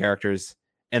interesting characters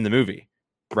in the movie,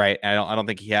 right? I don't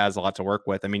think he has a lot to work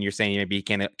with. I mean, you're saying maybe he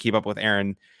can't keep up with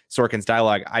Aaron Sorkin's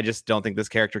dialogue. I just don't think this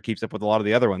character keeps up with a lot of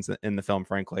the other ones in the film,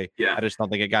 frankly. Yeah. I just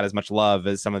don't think it got as much love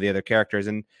as some of the other characters,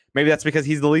 and maybe that's because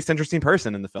he's the least interesting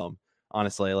person in the film,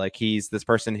 honestly. Like he's this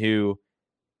person who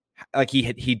like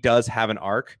he does have an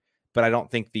arc, but I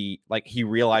don't think he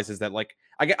realizes that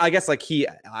I guess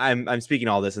I'm speaking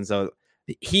all this, and so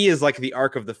he is like the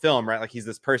arc of the film, right? Like he's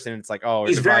this person. It's like, oh,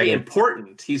 he's very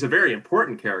important. He's a very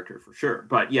important character for sure.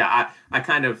 But yeah, I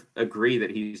kind of agree that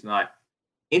he's not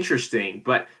interesting,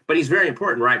 but he's very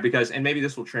important, right? Because, and maybe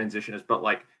this will transition us, but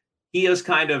like he is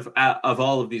kind of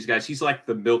all of these guys, he's like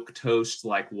the milquetoast,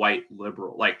 like white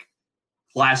liberal, like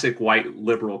classic white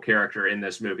liberal character in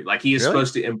this movie. Like he is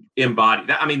supposed to embody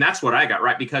that. I mean, that's what I got,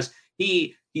 right? Because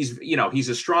he's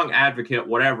a strong advocate,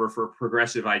 whatever, for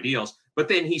progressive ideals. But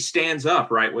then he stands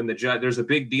up, right? When the judge, there's a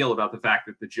big deal about the fact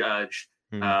that the judge,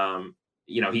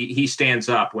 he stands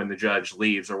up when the judge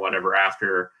leaves or whatever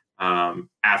after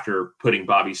putting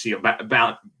Bobby Seale,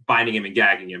 binding him and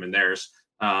gagging him. And there's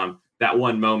that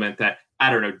one moment that, I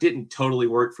don't know, didn't totally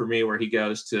work for me where he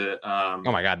goes to,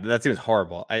 oh my God, that seems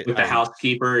horrible. With the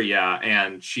housekeeper. Yeah.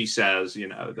 And she says,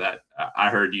 that I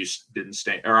heard you didn't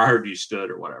stay, or I heard you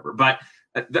stood or whatever. But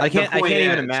I can't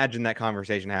even imagine that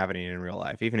conversation happening in real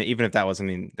life, even if that was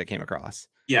something that came across.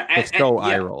 Yeah. It's so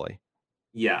eye-rolly.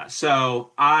 Yeah.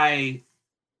 So I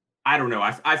don't know.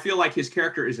 I feel like his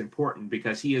character is important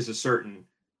because he is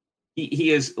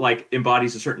he is like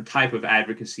embodies a certain type of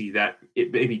advocacy that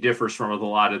it maybe differs from a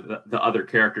lot of the other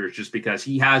characters, just because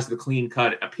he has the clean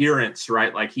cut appearance,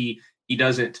 right? Like he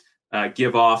doesn't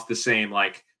give off the same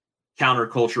like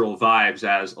countercultural vibes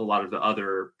as a lot of the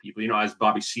other people, as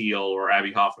Bobby Seale or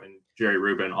Abby Hoffman, Jerry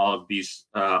Rubin, all of these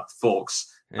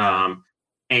folks. Yeah.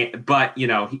 but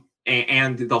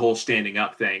and the whole standing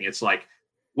up thing. It's like,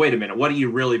 wait a minute, what do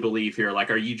you really believe here? Like,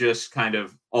 are you just kind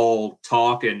of all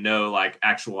talk and no like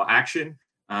actual action?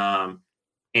 And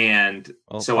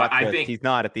Well, so plot I twist, think, he's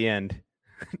not at the end.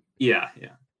 yeah, yeah.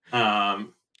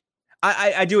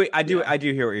 I do Yeah.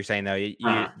 hear what you're saying though.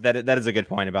 Uh, That is a good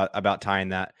point about tying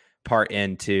that part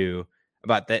into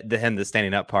about the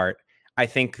standing up part. I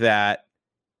think that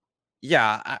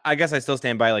I guess I still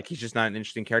stand by like he's just not an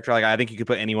interesting character. Like I think you could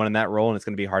put anyone in that role and it's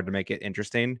going to be hard to make it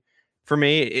interesting. For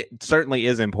me, it certainly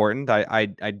is important. I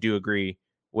do agree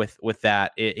with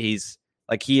that. He's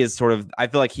like he is sort of I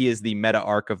feel like he is the meta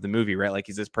arc of the movie, right? Like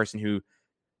he's this person who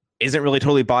isn't really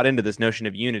totally bought into this notion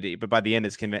of unity, but by the end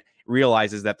is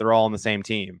realizes that they're all on the same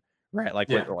team, right? Like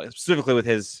yeah. specifically with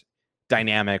his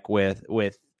dynamic with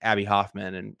Abby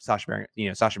Hoffman and Sacha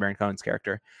Baron Cohen's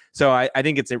character. So I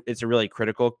think it's a really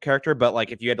critical character, but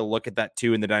like if you had to look at that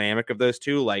too and the dynamic of those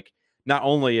two, like not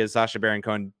only is Sacha Baron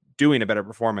Cohen doing a better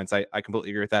performance, I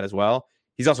completely agree with that as well.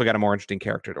 He's also got a more interesting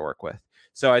character to work with.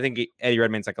 So I think Eddie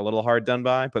Redmayne's like a little hard done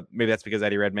by, but maybe that's because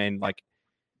Eddie Redmayne like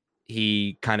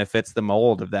he kind of fits the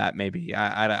mold of that. Maybe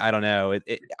I don't know.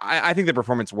 I think the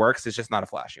performance works. It's just not a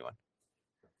flashy one.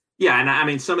 Yeah, and I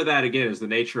mean, some of that again is the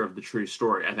nature of the true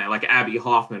story. I think, like Abby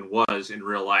Hoffman was in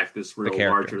real life this real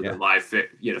larger than life,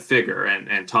 figure,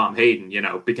 and Tom Hayden,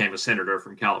 became a senator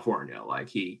from California. Like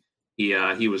he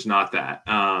was not that.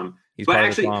 He's but part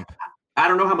actually, of the swamp. I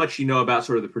don't know how much you know about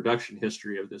sort of the production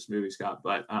history of this movie, Scott.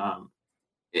 But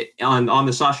on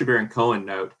the Sacha Baron Cohen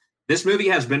note, this movie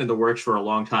has been in the works for a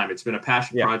long time. It's been a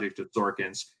passion project of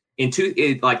Sorkin's. In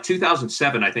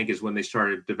 2007, I think, is when they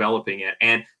started developing it.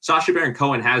 And Sacha Baron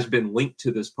Cohen has been linked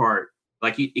to this part.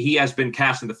 Like he has been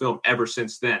cast in the film ever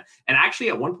since then. And actually,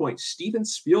 at one point, Steven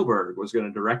Spielberg was going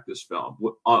to direct this film,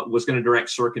 was going to direct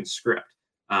Sorkin's script.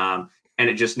 And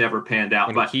it just never panned out.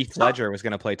 And but Heath Ledger was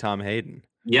going to play Tom Hayden.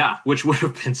 Yeah, which would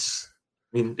have been,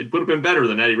 it would have been better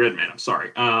than Eddie Redmayne. I'm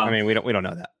sorry. We don't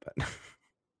know that, but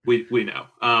we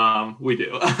know. We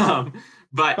do.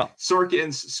 But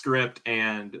Sorkin's script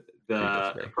and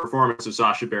the performance of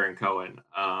Sacha Baron Cohen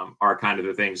are kind of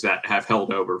the things that have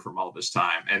held over from all this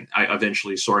time. And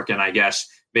eventually Sorkin, I guess,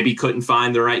 maybe couldn't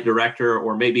find the right director,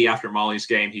 or maybe after Molly's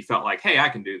Game, he felt like, hey, I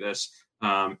can do this.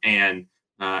 And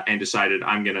decided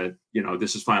I'm going to,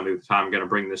 this is finally the time I'm going to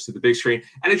bring this to the big screen.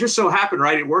 And it just so happened,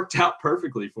 right, it worked out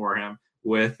perfectly for him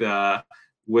with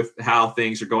how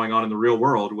things are going on in the real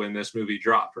world when this movie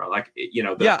dropped, right? Like,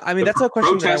 that's a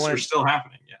question. Protests are still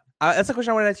happening. Yeah. That's a question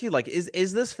I wanted to ask you. Like,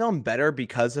 is this film better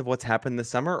because of what's happened this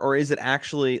summer, or is it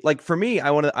actually like for me?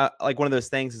 I want to like one of those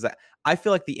things is that I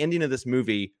feel like the ending of this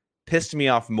movie pissed me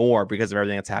off more because of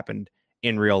everything that's happened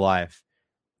in real life,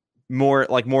 more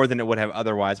than it would have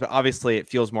otherwise. But obviously, it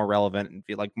feels more relevant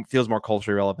and feels more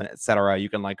culturally relevant, etc. You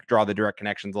can like draw the direct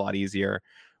connections a lot easier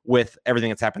with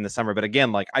everything that's happened this summer. But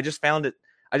again, like I just found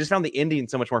the ending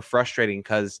so much more frustrating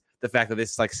because the fact that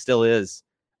this like still is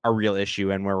a real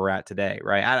issue and where we're at today,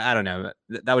 right? I don't know.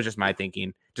 That was just my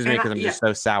thinking. Just because I'm just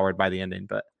so soured by the ending.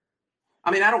 But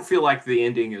I mean, I don't feel like the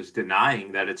ending is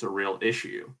denying that it's a real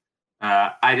issue.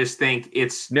 I just think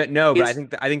it's but I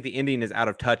think the ending is out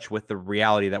of touch with the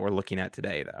reality that we're looking at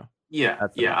today, though. Yeah,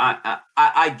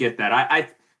 I get that.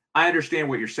 I understand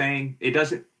what you're saying. It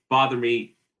doesn't bother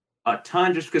me a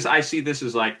ton just because I see this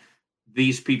as like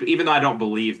these people, even though I don't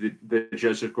believe the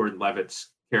Joseph Gordon-Levitt's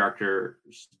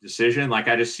character's decision, like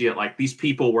I just see it like these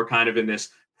people were kind of in this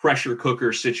pressure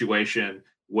cooker situation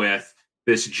with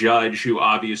this judge who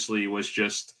obviously was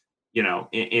just,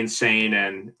 insane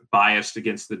and biased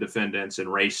against the defendants and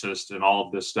racist and all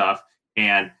of this stuff.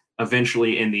 And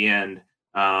eventually in the end,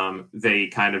 they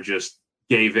kind of just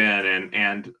gave in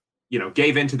and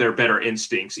gave into their better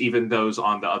instincts, even those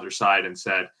on the other side, and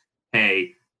said,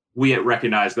 hey, we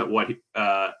recognize that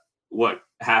what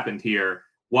happened here,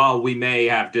 while we may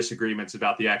have disagreements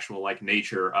about the actual like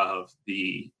nature of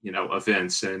the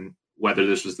events and whether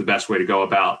this was the best way to go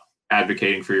about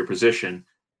advocating for your position,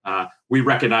 we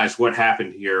recognize what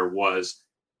happened here was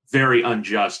very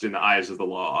unjust in the eyes of the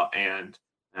law, and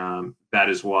that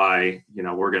is why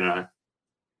we're gonna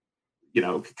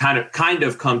kind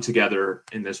of come together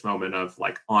in this moment of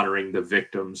like honoring the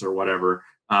victims or whatever.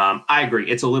 I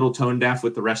agree. It's a little tone deaf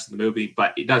with the rest of the movie,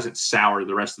 but it doesn't sour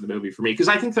the rest of the movie for me because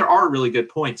I think there are really good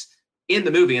points in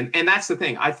the movie. And that's the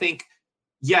thing. I think,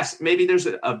 yes, maybe there's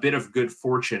a bit of good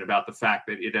fortune about the fact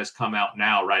that it has come out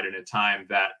now, right, in a time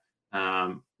that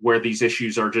where these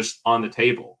issues are just on the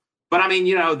table. But I mean,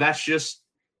 that's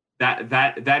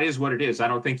that is what it is. I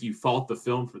don't think you fault the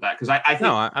film for that, because I think,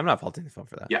 No, I'm not faulting the film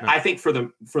for that. yeah, No. I think for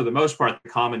the most part, the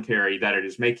commentary that it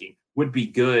is making would be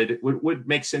good, would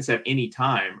make sense at any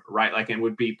time, right? Like, and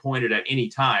would be pointed at any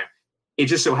time. It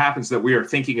just so happens that we are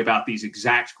thinking about these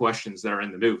exact questions that are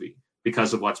in the movie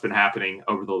because of what's been happening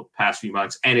over the past few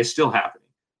months, and it's still happening.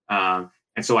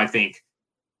 And so I think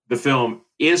the film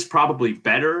is probably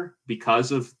better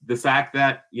because of the fact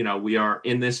that, you know, we are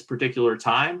in this particular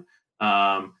time.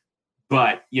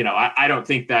 But, you know, I don't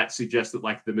think that suggests that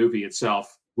like the movie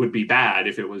itself would be bad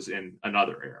if it was in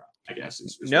another era, I guess.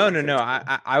 No.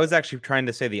 I was actually trying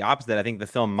to say the opposite. I think the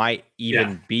film might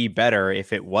even be better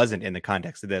if it wasn't in the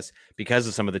context of this, because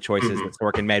of some of the choices that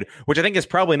Sorkin made, which I think is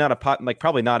probably not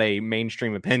probably not a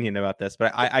mainstream opinion about this.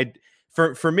 But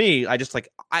for me,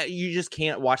 you just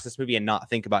can't watch this movie and not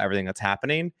think about everything that's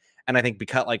happening. And I think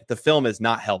because like the film is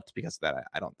not helped because of that.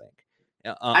 I don't think.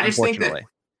 Unfortunately.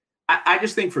 I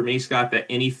just think for me, Scott, that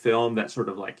any film that sort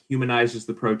of like humanizes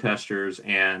the protesters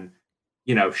and,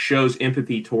 you know, shows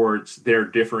empathy towards their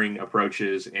differing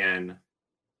approaches and,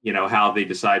 you know, how they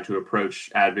decide to approach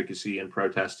advocacy and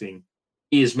protesting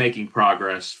is making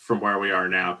progress from where we are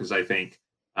now. Because I think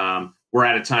we're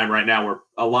at a time right now where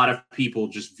a lot of people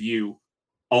just view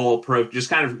just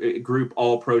kind of group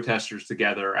all protesters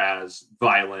together as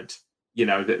violent, you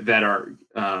know, that are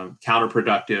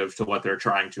counterproductive to what they're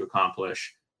trying to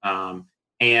accomplish.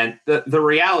 And the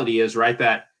reality is, right,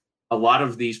 that a lot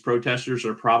of these protesters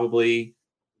are probably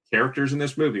characters in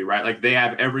this movie, right? Like they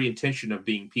have every intention of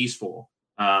being peaceful.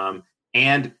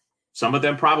 And some of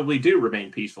them probably do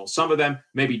remain peaceful. Some of them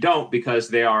maybe don't, because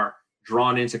they are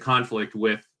drawn into conflict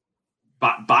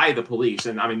by the police.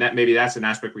 And I mean, that's an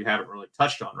aspect we haven't really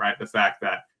touched on, right? The fact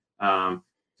that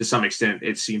to some extent,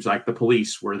 it seems like the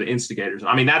police were the instigators.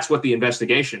 I mean, that's what the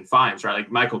investigation finds, right?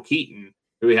 Like Michael Keaton,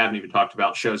 who we haven't even talked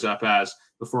about, shows up as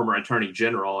the former attorney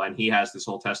general, and he has this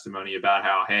whole testimony about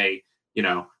how, hey, you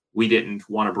know, we didn't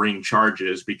want to bring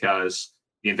charges because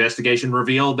the investigation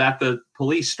revealed that the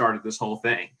police started this whole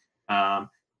thing.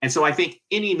 And so I think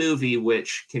any movie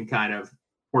which can kind of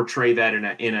portray that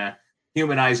in a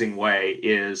humanizing way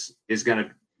is going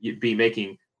to be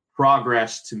making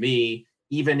progress to me,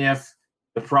 even if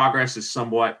the progress is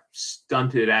somewhat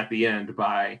stunted at the end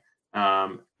by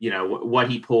you know, what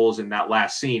he pulls in that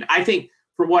last scene. I think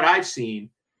from what I've seen,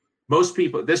 most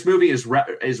people, this movie is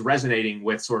resonating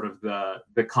with sort of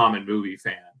the common movie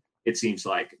fan, it seems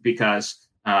like, because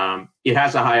it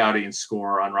has a high audience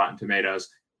score on Rotten Tomatoes.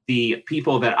 The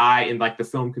people that in like the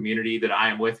film community that I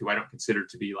am with, who I don't consider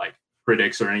to be like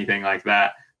critics or anything like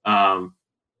that,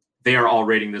 they are all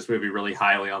rating this movie really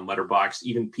highly on Letterboxd,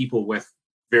 even people with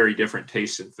very different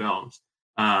tastes in films.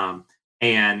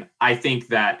 And I think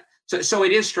that, so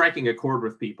it is striking a chord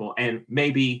with people, and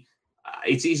maybe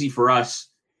it's easy for us,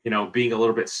 you know, being a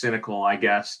little bit cynical, I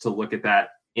guess, to look at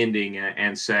that ending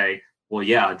and say, well,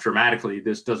 yeah, dramatically,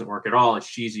 this doesn't work at all. It's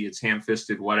cheesy, it's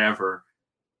ham-fisted, whatever.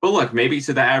 But look, maybe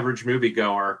to the average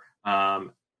moviegoer,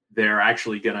 they're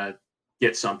actually going to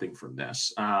get something from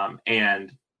this.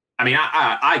 And I mean,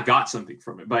 I got something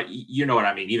from it, but you know what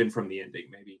I mean? Even from the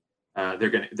ending, maybe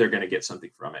they're going to get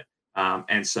something from it.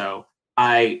 And so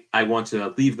I want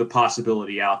to leave the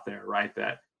possibility out there, right,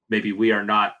 that maybe we are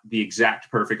not the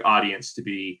exact perfect audience to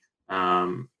be,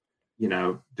 you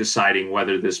know, deciding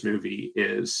whether this movie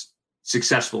is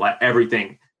successful at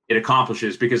everything it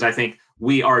accomplishes, because I think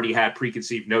we already had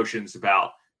preconceived notions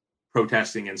about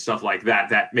protesting and stuff like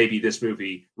that maybe this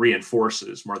movie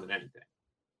reinforces more than anything.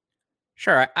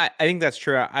 Sure, I think that's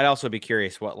true. I'd also be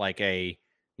curious what like a,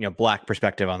 you know, Black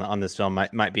perspective on this film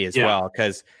might be as well,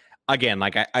 because again,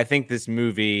 like I think this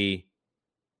movie,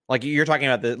 like you're talking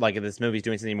about this movie's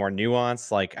doing something more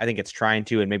nuanced. Like I think it's trying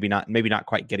to, and maybe not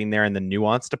quite getting there in the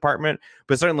nuance department,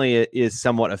 but certainly it is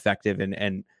somewhat effective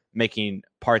in making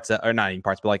parts or not even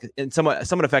parts, but like in somewhat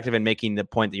effective in making the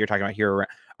point that you're talking about here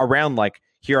around like,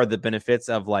 here are the benefits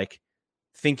of like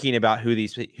thinking about who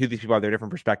these people are, their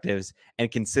different perspectives, and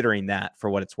considering that for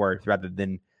what it's worth, rather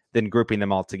than grouping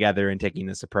them all together and taking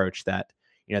this approach that,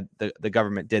 you know, the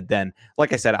government did then.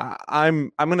 Like I said,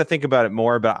 I'm going to think about it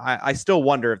more, but I still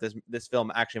wonder if this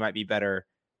film actually might be better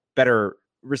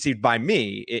received by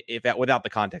me if without the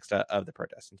context of the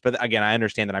protestants. But again, I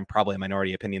understand that I'm probably a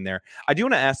minority opinion there. I do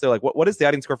want to ask though, like what is the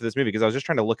audience score for this movie? Because I was just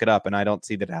trying to look it up and I don't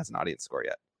see that it has an audience score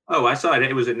yet. Oh, I saw it.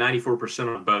 It was at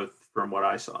 94% on both from what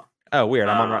I saw. Oh, weird.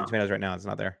 I'm on Rotten Tomatoes right now. It's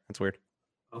not there. That's weird.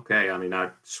 Okay. I mean, I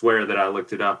swear that I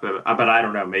looked it up, but I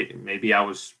don't know. Maybe I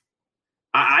was,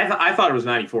 I thought it was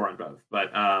 94 on both,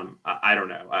 but I don't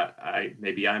know.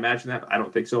 Maybe I imagined that. I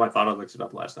don't think so. I thought I looked it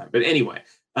up last night. But anyway,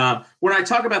 when I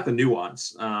talk about the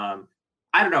nuance,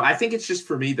 I don't know. I think it's just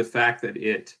for me the fact that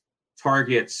it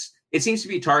seems to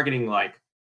be targeting like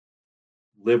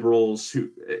liberals who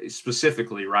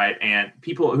specifically, right, and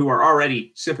people who are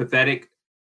already sympathetic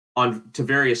on to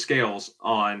various scales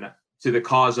on to the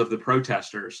cause of the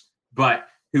protesters, but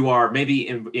who are maybe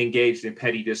engaged in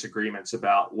petty disagreements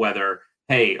about whether,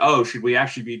 hey, oh, should we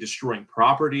actually be destroying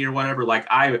property or whatever. Like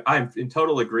I'm in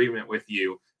total agreement with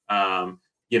you,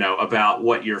 about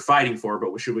what you're fighting for,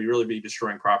 but should we really be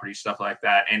destroying property, stuff like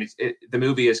that. And the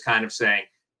movie is kind of saying,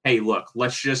 hey, look,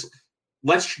 let's just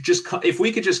if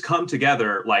we could just come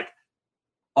together, like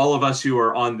all of us who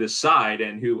are on this side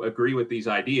and who agree with these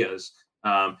ideas,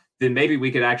 then maybe we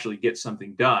could actually get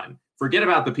something done. Forget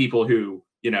about the people who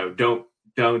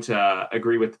don't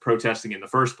agree with protesting in the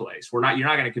first place. You're not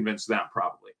going to convince them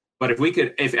probably. But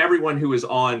if everyone who is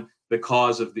on the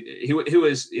cause of who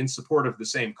is in support of the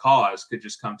same cause could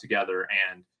just come together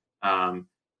and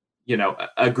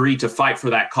agree to fight for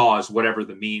that cause, whatever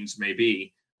the means may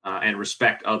be, and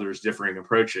respect others' differing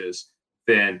approaches,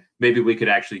 then maybe we could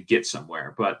actually get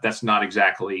somewhere. But that's not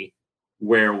exactly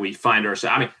where we find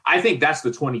ourselves. I mean, I think that's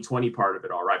the 2020 part of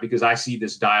it all, right? Because I see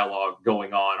this dialogue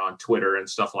going on Twitter and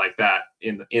stuff like that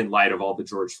in light of all the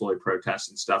George Floyd protests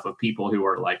and stuff, of people who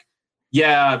are like,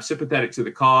 yeah, I'm sympathetic to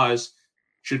the cause.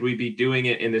 Should we be doing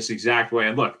it in this exact way?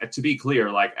 And look, to be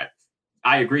clear, like,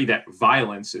 I agree that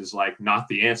violence is like not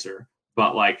the answer,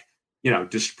 but like,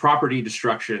 just property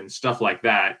destruction, stuff like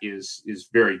that is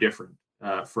very different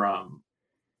from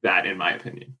that, in my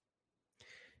opinion.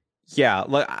 Yeah,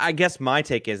 look, I guess my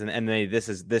take is, and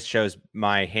this shows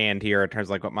my hand here in terms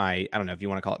of like what my, I don't know if you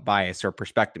want to call it bias or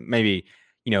perspective, maybe,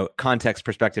 context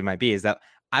perspective might be, is that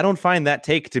I don't find that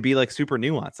take to be like super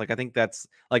nuanced. Like, I think that's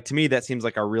like, to me, that seems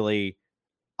like a really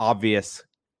obvious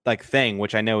like thing,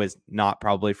 which I know is not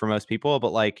probably for most people,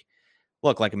 but like,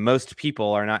 look, like most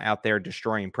people are not out there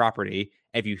destroying property.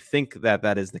 If you think that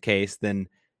that is the case, then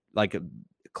like,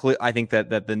 I think that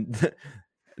the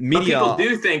media, but people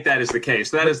do think that is the case.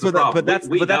 That is the problem.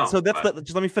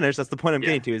 Just let me finish. That's the point I'm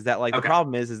getting to, is that like the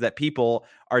problem is that people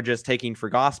are just taking for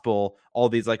gospel all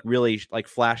these like really like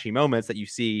flashy moments that you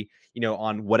see,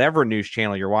 on whatever news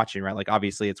channel you're watching, right? Like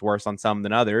obviously it's worse on some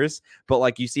than others, but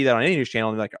like you see that on any news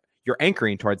channel and like you're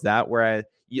anchoring towards that, whereas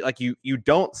you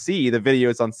don't see the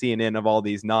videos on CNN of all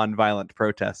these non-violent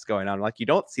protests going on. Like you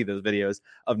don't see those videos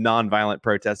of non-violent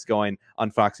protests going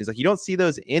on Fox News. Like you don't see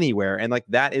those anywhere. And like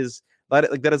that is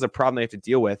a problem they have to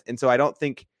deal with. And so I don't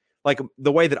think, like,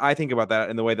 the way that I think about that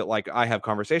and the way that like I have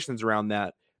conversations around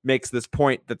that makes this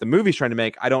point that the movie's trying to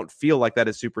make, I don't feel like that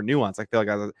is super nuanced. I feel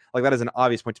like that is an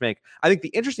obvious point to make. I think the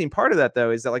interesting part of that,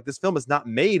 though, is that like this film is not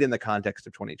made in the context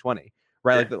of 2020,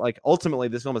 right? Yeah. Like ultimately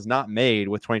this film is not made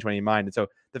with 2020 in mind. And so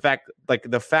the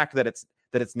fact that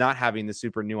it's not having the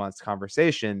super nuanced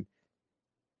conversation,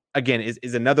 again,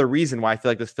 is another reason why I feel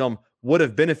like this film would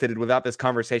have benefited without this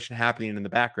conversation happening in the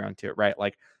background to it, right?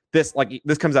 Like this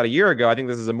comes out a year ago. I think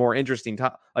this is a more interesting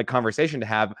conversation to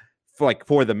have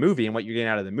for the movie and what you're getting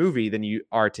out of the movie than you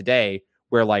are today,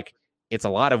 where like it's a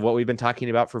lot of what we've been talking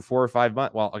about for 4 or 5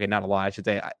 months. Well, okay, not a lot, I should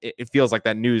say. It feels like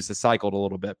that news has cycled a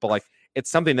little bit, but like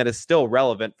it's something that is still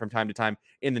relevant from time to time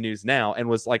in the news now, and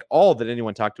was like all that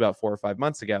anyone talked about 4 or 5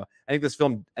 months ago. I think this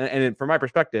film, and from my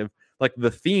perspective, like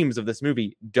the themes of this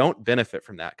movie don't benefit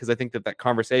from that, because I think that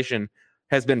conversation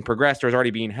has been progressed or is already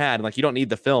being had, and like you don't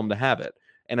need the film to have it.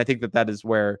 And I think that is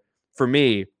where, for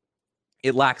me,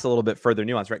 it lacks a little bit further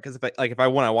nuance, right? Because if I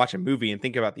want to watch a movie and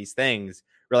think about these things,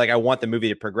 or like I want the movie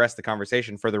to progress the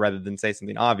conversation further rather than say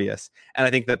something obvious. And I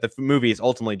think that the movie is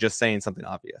ultimately just saying something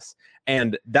obvious,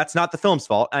 and that's not the film's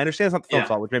fault. I understand it's not the film's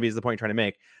fault, which maybe is the point you're trying to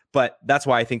make. But that's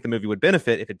why I think the movie would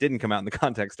benefit if it didn't come out in the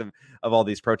context of all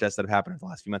these protests that have happened in the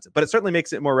last few months. But it certainly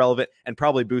makes it more relevant and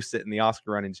probably boosts it in the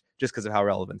Oscar runnings just because of how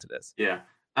relevant it is. Yeah.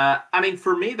 I mean,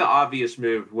 for me, the obvious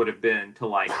move would have been to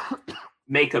like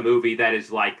make a movie that is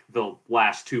like the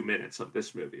last 2 minutes of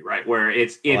this movie, right? Where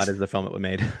it's that is the film that we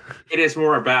made. It is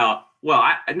more about, well,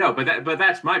 but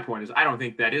that's my point, is I don't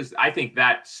think that is. I think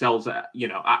that sells.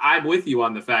 I'm with you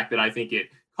on the fact that I think it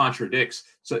contradicts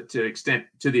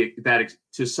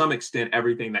to some extent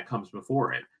everything that comes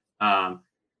before it.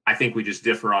 I think we just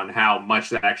differ on how much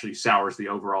that actually sours the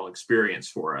overall experience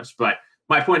for us. But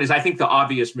my point is, I think the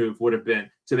obvious move would have been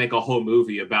to make a whole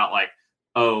movie about like,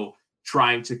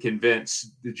 trying to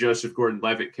convince the Joseph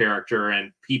Gordon-Levitt character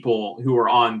and people who are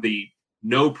on the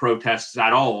no protests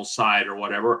at all side or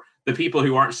whatever, the people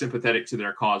who aren't sympathetic to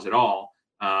their cause at all,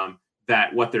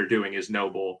 that what they're doing is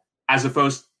noble, as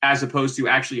opposed to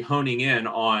actually honing in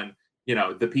on,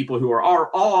 the people who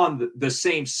are all on the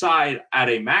same side at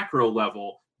a macro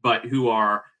level, but who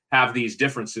have these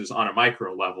differences on a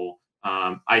micro level.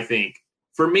 I think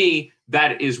for me,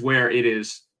 that is where it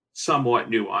is somewhat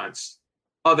nuanced.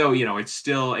 Although, it's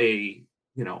still a,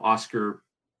 Oscar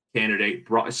candidate,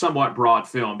 somewhat broad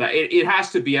film, but it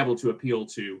has to be able to appeal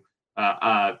to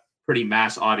a pretty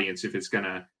mass audience if it's going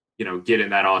to, get in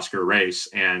that Oscar race.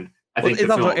 And I think it's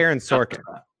also Aaron Sorkin,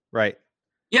 right?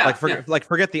 Yeah.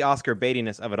 Forget the Oscar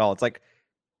baitiness of it all. It's like,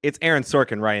 it's Aaron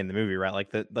Sorkin writing the movie, right?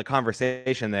 Like the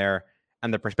conversation there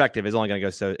and the perspective is only going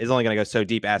to go so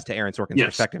deep as to Aaron Sorkin's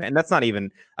perspective. And that's not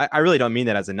even, I really don't mean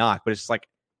that as a knock, but it's just like,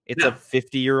 it's a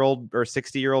 50-year-old or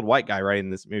 60-year-old white guy writing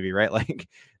this movie, right? Like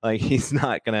he's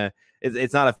not gonna,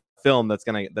 it's not a film that's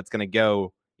gonna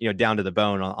go, down to the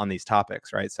bone on these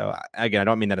topics, right? So again, I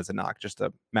don't mean that as a knock, just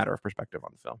a matter of perspective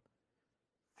on the film.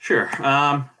 Sure.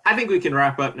 I think we can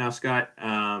wrap up now, Scott.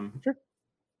 Sure.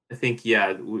 I think,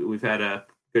 we've had a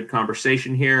good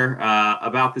conversation here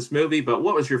about this movie, but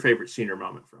what was your favorite scene or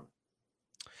moment from it?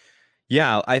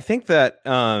 Yeah, I think that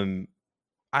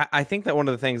I think that one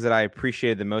of the things that I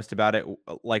appreciated the most about it,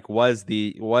 like, was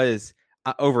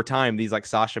over time these like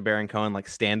Sacha Baron Cohen like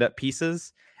stand-up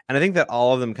pieces, and I think that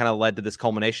all of them kind of led to this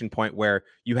culmination point where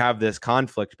you have this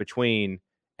conflict between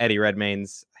Eddie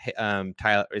Redmayne's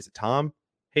Tyler, is it Tom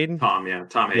Hayden? Tom Hayden.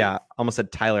 Yeah, almost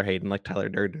said Tyler Hayden, like Tyler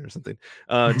Durden or something.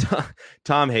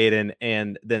 Tom Hayden,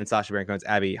 and then Sacha Baron Cohen's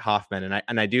Abby Hoffman,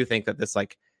 and I do think that this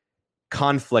like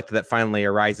conflict that finally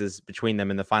arises between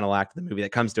them in the final act of the movie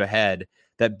that comes to a head,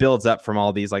 that builds up from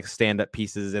all these like stand-up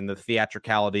pieces and the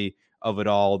theatricality of it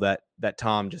all that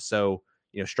Tom just so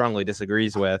strongly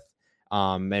disagrees with.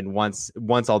 And once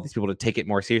all these people to take it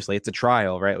more seriously, it's a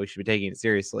trial, right? We should be taking it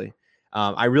seriously.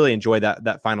 I really enjoyed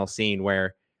that final scene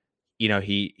where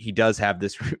he does have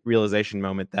this realization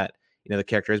moment that the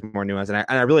character is more nuanced, and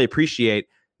I really appreciate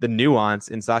the nuance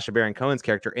in Sacha Baron Cohen's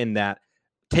character in that,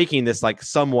 taking this like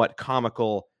somewhat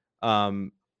comical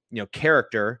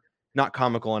character, not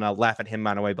comical and I'll laugh at him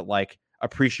right away, but like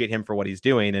appreciate him for what he's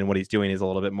doing, and what he's doing is a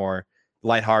little bit more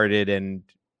lighthearted and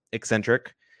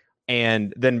eccentric,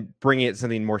 and then bringing it to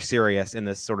something more serious in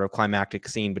this sort of climactic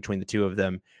scene between the two of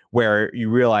them, where you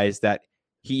realize that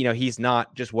he's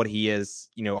not just what he is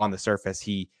on the surface.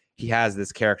 He has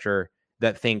this character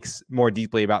that thinks more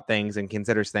deeply about things and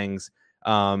considers things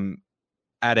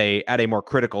at a more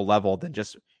critical level than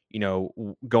just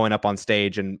going up on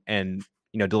stage and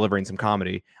delivering some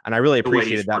comedy. And I really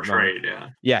appreciated that moment.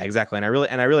 Yeah, exactly. And I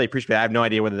really appreciate it. I have no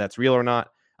idea whether that's real or not,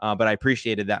 but I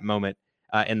appreciated that moment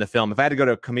in the film. If I had to go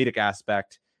to a comedic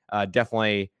aspect,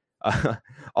 definitely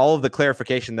all of the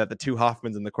clarification that the two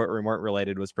Hoffmans in the courtroom weren't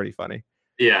related was pretty funny.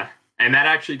 Yeah, and that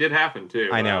actually did happen too.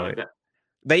 I know.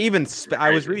 They even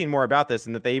I was reading more about this,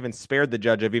 and that they even spared the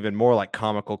judge of even more like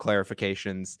comical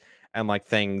clarifications and like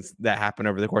things that happened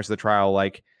over the course of the trial.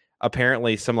 Like,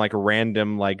 apparently some like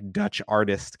random like Dutch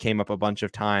artist came up a bunch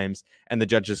of times, and the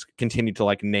judge just continued to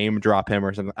like name drop him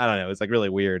or something. I don't know. It's like really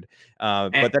weird.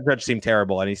 But that judge seemed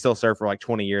terrible, and he still served for like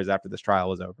 20 years after this trial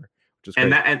was over, which is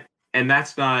crazy. And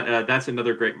that's not that's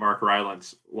another great Mark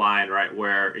Rylance line, right,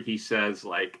 where he says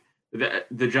like,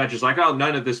 the judge is like, oh,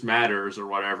 none of this matters or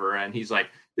whatever. And he's like,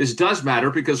 this does matter,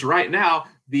 because right now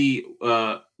the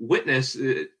witness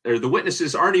or the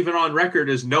witnesses aren't even on record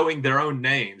as knowing their own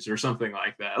names or something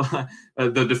like that.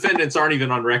 The defendants aren't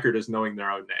even on record as knowing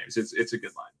their own names. It's a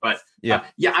good line. But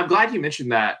I'm glad you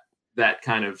mentioned that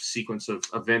kind of sequence of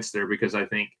events there, because I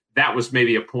think that was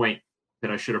maybe a point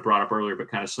that I should have brought up earlier, but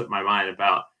kind of slipped my mind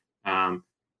about.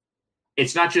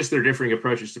 It's not just their differing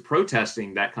approaches to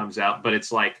protesting that comes out, but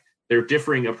it's like their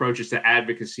differing approaches to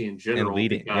advocacy in general. And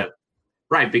leading,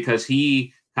 right, because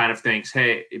he kind of thinks,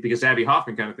 because Abby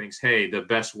Hoffman kind of thinks, hey, the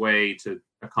best way to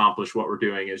accomplish what we're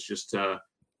doing is just to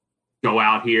go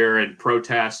out here and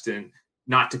protest and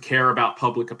not to care about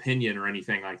public opinion or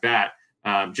anything like that,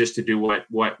 just to do what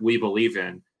we believe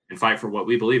in and fight for what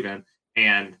we believe in.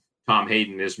 And Tom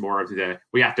Hayden is more of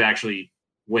we have to actually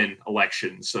win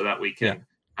elections so that we can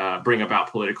bring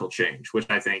about political change, which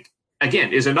I think,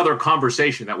 again, is another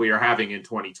conversation that we are having in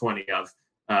 2020 of,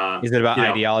 is it about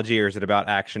ideology or is it about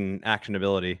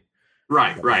actionability?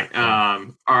 Right.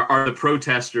 Are the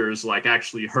protesters like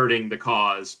actually hurting the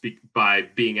cause by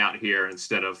being out here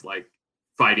instead of like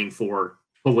fighting for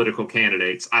political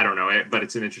candidates? I don't know, but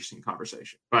it's an interesting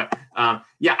conversation. But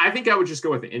I think I would just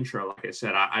go with the intro. Like I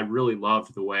said, I really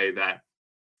loved the way that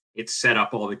it set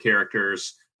up all the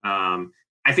characters.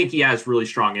 I think he has really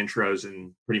strong intros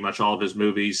in pretty much all of his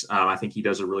movies. I think he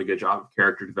does a really good job of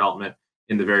character development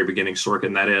in the very beginning,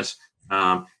 Sorkin, that is.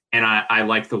 And I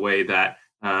like the way that,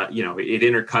 it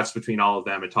intercuts between all of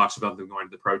them. It talks about them going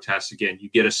to the protests. Again, you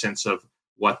get a sense of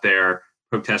what their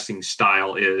protesting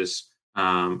style is.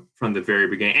 from the very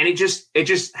beginning, and it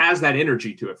just has that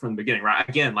energy to it from the beginning, right?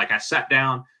 Again, like I sat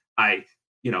down, I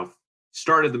you know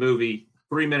started the movie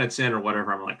 3 minutes in or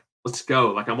whatever. I'm like, let's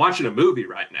go, like I'm watching a movie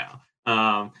right now.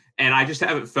 And I just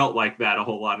haven't felt like that a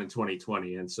whole lot in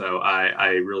 2020, and so I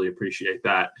really appreciate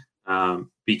that,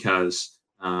 because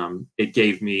it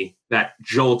gave me that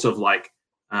jolt of like,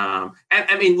 and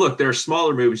I mean, look, there are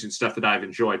smaller movies and stuff that I've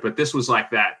enjoyed, but this was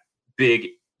like that big,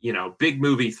 big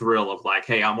movie thrill of like,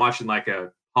 hey, I'm watching like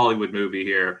a Hollywood movie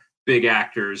here, big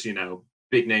actors,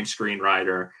 big name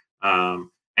screenwriter, and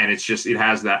it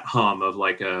has that hum of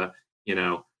like a,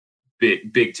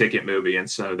 big ticket movie, and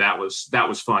so that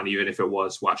was fun, even if it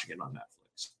was watching it on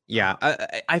Netflix. Yeah,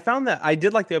 I found that I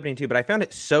did like the opening too, but I found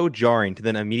it so jarring to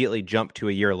then immediately jump to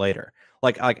a year later.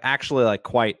 Like actually like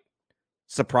quite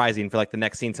surprising for like the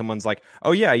next scene. Someone's like,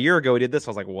 "Oh yeah, a year ago we did this." I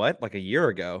was like, "What? Like a year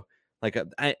ago?" Like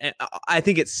I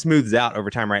think it smooths out over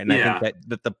time, right? And I think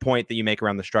that the point that you make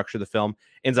around the structure of the film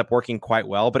ends up working quite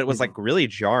well. But it was like really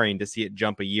jarring to see it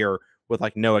jump a year with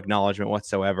like no acknowledgement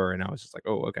whatsoever, and I was just like,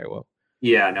 "Oh, okay, well."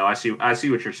 Yeah, no, I see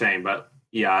what you're saying, but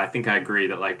yeah, I think I agree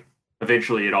that like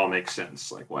eventually it all makes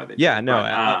sense, like why they. Yeah,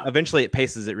 no. Eventually, it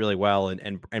paces it really well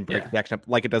and breaks the action up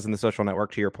like it does in The Social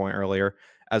Network. To your point earlier,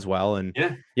 as well, and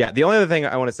yeah. The only other thing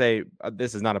I want to say,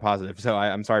 this is not a positive, so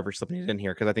I'm sorry for slipping it in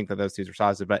here because I think that those two are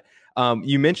positive. But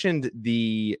you mentioned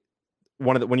when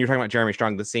you're talking about Jeremy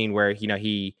Strong, the scene where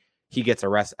he gets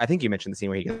arrested. I think you mentioned the scene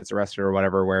where he gets arrested or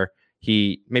whatever, where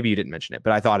maybe you didn't mention it,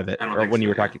 but I thought of it when you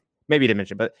were talking. Maybe you didn't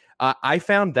mention it, but I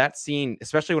found that scene,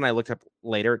 especially when I looked up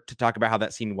later to talk about how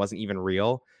that scene wasn't even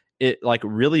real, it like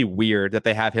really weird that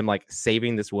they have him like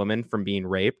saving this woman from being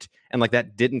raped and like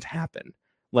that didn't happen.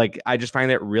 Like I just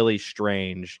find that really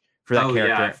strange for that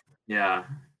character. Yeah.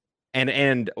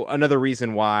 And another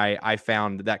reason why I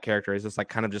found that character is just like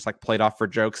kind of just like played off for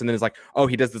jokes, and then it's like, oh,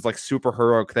 he does this like super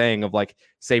heroic thing of like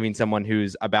saving someone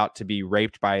who's about to be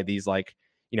raped by these like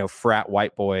frat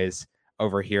white boys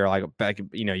over here, like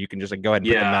you can just like go ahead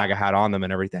and put the MAGA hat on them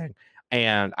and everything.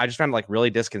 And I just found it like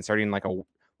really disconcerting. Like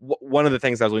one of the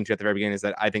things I was alluding to at the very beginning is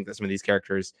that I think that some of these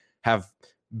characters have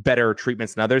better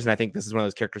treatments than others, and I think this is one of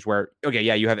those characters where, okay,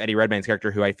 yeah, you have Eddie Redmayne's character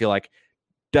who I feel like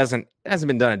hasn't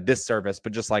been done a disservice,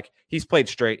 but just like he's played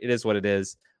straight. It is what it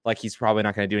is. Like he's probably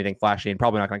not going to do anything flashy and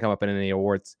probably not going to come up in any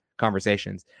awards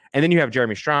conversations. And then you have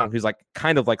Jeremy Strong, who's like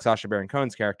kind of like Sacha Baron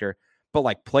Cohen's character, but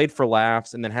like played for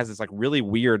laughs, and then has this like really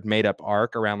weird made up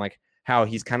arc around like how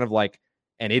he's kind of like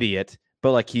an idiot,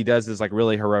 but like he does this like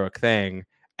really heroic thing,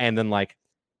 and then like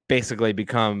basically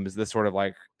becomes this sort of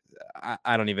like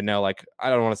I don't even know, like I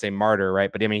don't want to say martyr, right?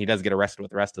 But I mean he does get arrested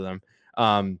with the rest of them,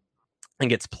 and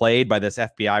gets played by this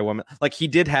FBI woman. Like he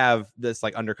did have this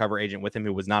like undercover agent with him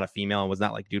who was not a female and was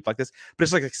not like duped like this, but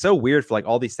it's like so weird for like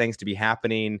all these things to be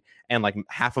happening, and like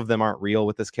half of them aren't real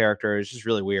with this character. It's just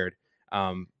really weird.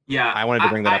 I wanted to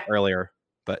bring that up earlier,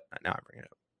 but now I bring it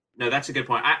up. No, that's a good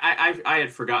point. I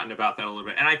had forgotten about that a little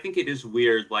bit, and I think it is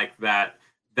weird, like that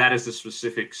is the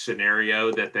specific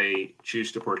scenario that they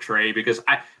choose to portray, because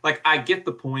I get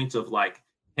the point of like,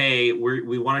 hey,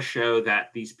 we want to show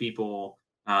that these people,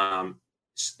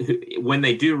 when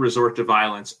they do resort to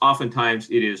violence, oftentimes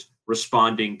it is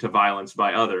responding to violence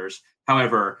by others.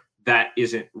 However, that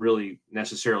isn't really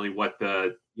necessarily what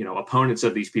the opponents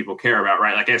of these people care about,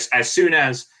 right? Like as soon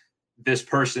as this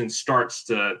person starts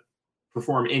to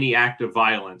perform any act of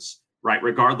violence, right,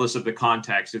 regardless of the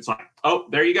context, it's like, oh,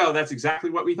 there you go, that's exactly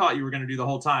what we thought you were going to do the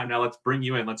whole time. Now let's bring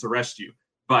you in, let's arrest you.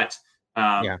 But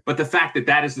the fact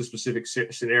that is the specific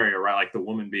scenario, right, like the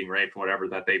woman being raped, whatever,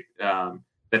 that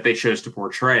they chose to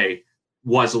portray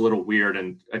was a little weird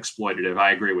and exploitative.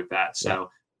 I agree with that.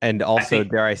 So and also,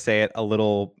 dare I say it, a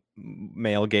little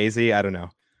male gazy. I don't know.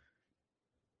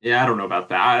 Yeah, I don't know about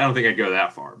that. I don't think I'd go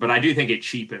that far, but I do think it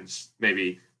cheapens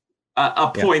maybe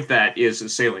a point that is a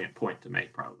salient point to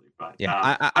make, probably. But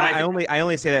I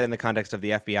only say that in the context of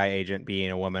the FBI agent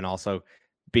being a woman, also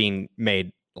being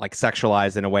made like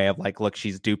sexualized in a way of like, look,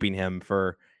 she's duping him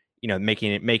for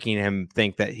making him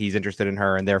think that he's interested in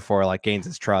her, and therefore like gains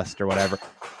his trust or whatever.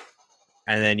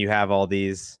 And then you have all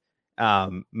these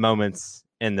moments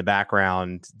in the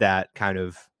background that kind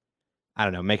of, I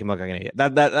don't know, make him look like an idiot.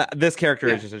 That this character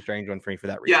is just a strange one for me for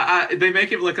that reason. Yeah, they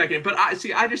make him look like it, but I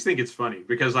just think it's funny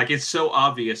because like it's so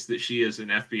obvious that she is an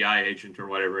FBI agent or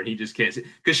whatever, and he just can't see,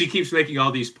 because she keeps making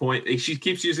all these points. She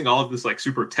keeps using all of this like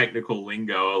super technical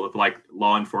lingo of like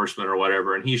law enforcement or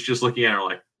whatever, and he's just looking at her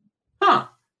like, huh,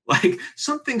 like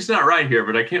something's not right here,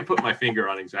 but I can't put my finger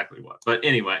on exactly what. But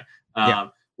anyway,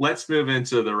 let's move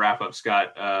into the wrap up,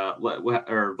 Scott.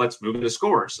 Let's move into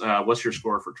scores. What's your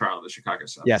score for Trial of the Chicago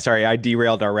 7? Yeah, sorry, I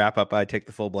derailed our wrap up. I take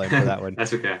the full blame for that one.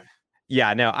 That's okay.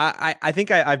 Yeah, no, I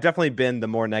think I've definitely been the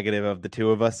more negative of the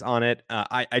two of us on it.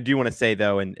 I do want to say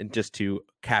though, and just to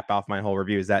cap off my whole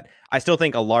review, is that I still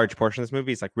think a large portion of this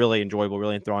movie is like really enjoyable,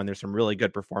 really enthralling. There's some really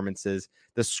good performances.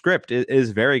 The script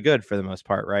is very good for the most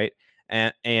part, right?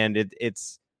 And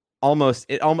it's almost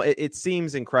it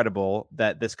seems incredible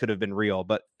that this could have been real,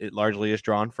 but it largely is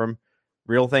drawn from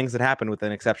real things that happened, with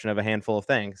an exception of a handful of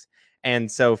things.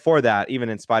 And so for that, even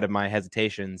in spite of my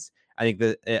hesitations, I think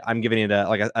that I'm giving it a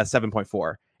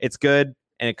 7.4. It's good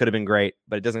and it could have been great,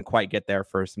 but it doesn't quite get there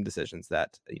for some decisions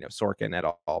that, Sorkin et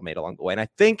al. Made along the way. And I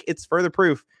think it's further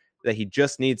proof that he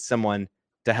just needs someone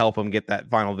to help him get that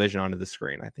final vision onto the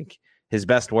screen. I think his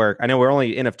best work, I know we're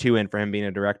only N of 2 in for him being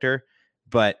a director,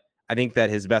 but I think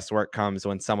that his best work comes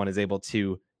when someone is able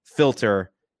to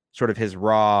filter sort of his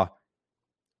raw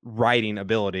writing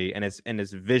ability and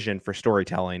his vision for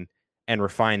storytelling and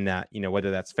refine that,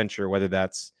 whether that's Fincher, whether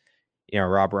that's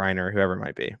Rob Reiner, whoever it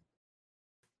might be.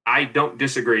 I don't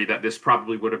disagree that this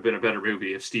probably would have been a better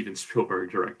movie if Steven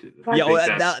Spielberg directed it.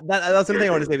 Yeah, that's the thing I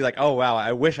want to say. Be like, oh wow,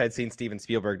 I wish I'd seen Steven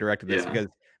Spielberg directed this, because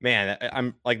man,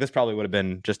 I'm like, this probably would have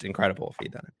been just incredible if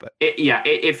he'd done it. But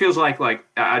it feels like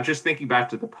just thinking back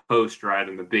to the Post, right,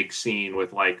 and the big scene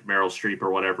with like Meryl Streep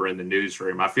or whatever in the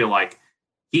newsroom. I feel like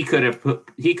he could have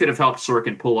helped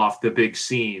Sorkin pull off the big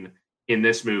scene in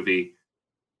this movie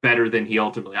better than he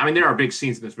ultimately. I mean, there are big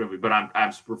scenes in this movie, but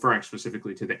I'm referring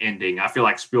specifically to the ending. I feel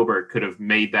like Spielberg could have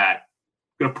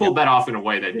pulled that off in a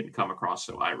way that didn't come across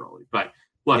so eye rolling. But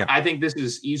look, I think this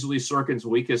is easily Sorkin's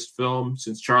weakest film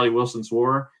since Charlie Wilson's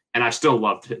War, and I still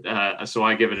loved it. So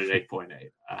I give it an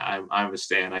 8.8. I'm a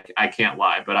stan. I can't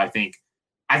lie, but I think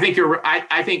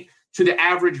to the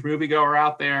average moviegoer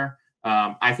out there,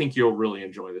 I think you'll really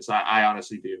enjoy this. I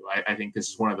honestly do. I think this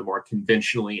is one of the more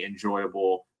conventionally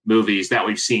enjoyable movies that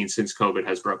we've seen since COVID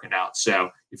has broken out.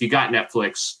 So if you got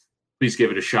Netflix, please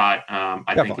give it a shot.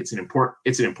 I think it's an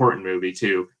important movie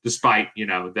too, despite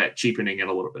that cheapening it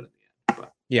a little bit at the end.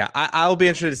 But. Yeah, I'll be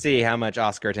interested to see how much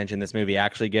Oscar attention this movie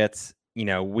actually gets.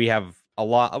 We have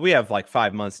like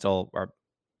 5 months till, 4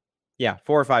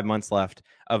 or 5 months left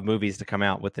of movies to come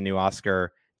out with the new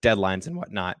Oscar deadlines and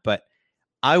whatnot. But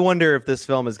I wonder if this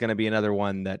film is going to be another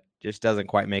one that just doesn't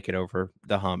quite make it over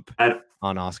the hump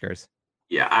on Oscars.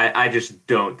 Yeah, I just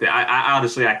don't. I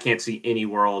honestly, I can't see any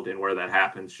world in where that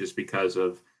happens, just because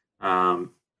of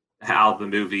how the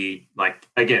movie, like,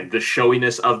 again, the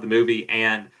showiness of the movie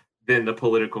and then the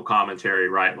political commentary,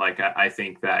 right? Like, I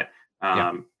think that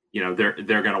they're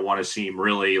going to want to seem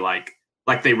really like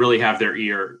they really have their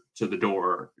ear to the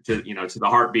door, to the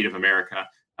heartbeat of America,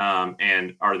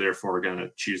 and are therefore going to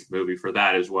choose the movie for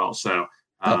that as well. So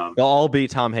they'll all be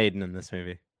Tom Hayden in this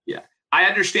movie. Yeah. I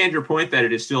understand your point that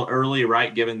it is still early,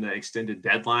 right, given the extended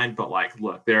deadline. But like,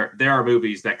 look, there are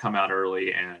movies that come out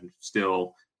early and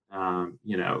still, have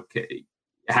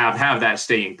that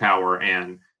staying power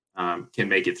and can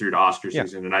make it through to Oscar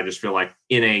season. And I just feel like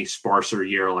in a sparser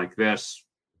year like this,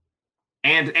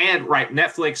 and right,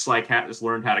 Netflix has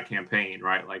learned how to campaign,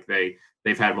 right? Like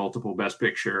they've had multiple Best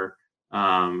Picture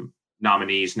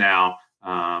nominees now,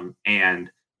 and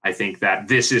I think that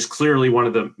this is clearly one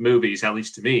of the movies, at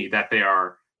least to me, that they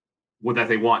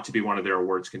want to be one of their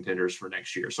awards contenders for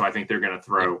next year. So I think they're going to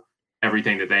throw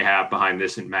everything that they have behind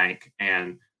this in Mank,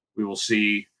 and we will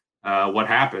see what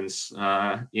happens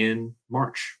in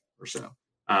March or so.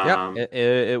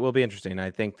 It will be interesting. I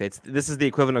think this is the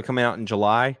equivalent of coming out in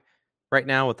July right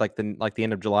now, with like the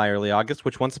end of July, early August,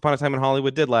 which Once Upon a Time in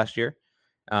Hollywood did last year.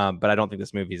 But I don't think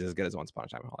this movie is as good as Once Upon a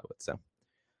Time in Hollywood. So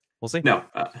we'll see. No,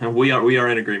 we are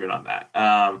in agreement on that.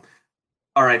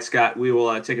 All right, Scott, we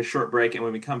will take a short break. And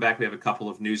when we come back, we have a couple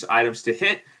of news items to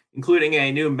hit, including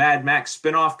a new Mad Max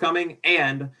spinoff coming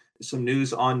and some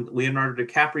news on Leonardo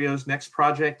DiCaprio's next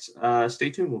project. Stay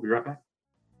tuned. We'll be right back.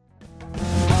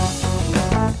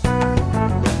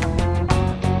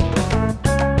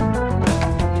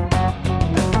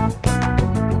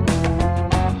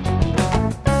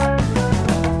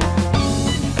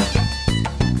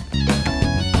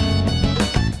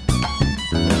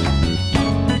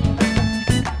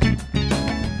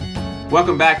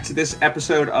 Welcome back to this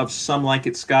episode of Some Like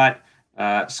It, Scott.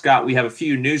 Scott, we have a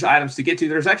few news items to get to.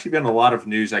 There's actually been a lot of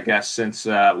news, I guess, since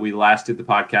we last did the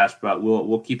podcast, but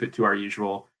we'll keep it to our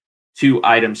usual 2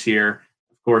 items here.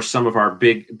 Of course, some of our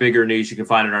bigger news you can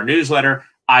find in our newsletter.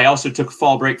 I also took a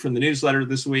fall break from the newsletter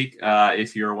this week,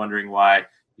 if you're wondering why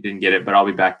you didn't get it, but I'll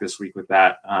be back this week with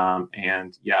that.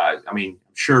 And yeah, I mean,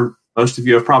 I'm sure most of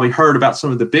you have probably heard about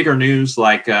some of the bigger news,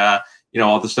 like,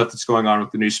 all the stuff that's going on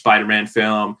with the new Spider-Man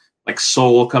film, like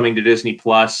Soul coming to Disney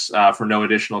Plus for no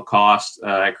additional cost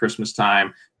at Christmas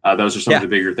time. Those are some of the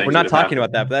bigger things. We're not talking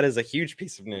about that, but that is a huge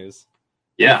piece of news.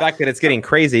 And the Yeah, fact that it's getting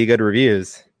crazy good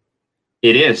reviews.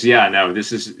 it is. Yeah, no,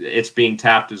 it's being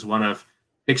tapped as one of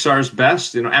Pixar's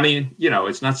best. I mean,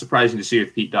 it's not surprising to see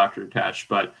with Pete Docter attached,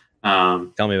 Tell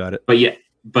me about it.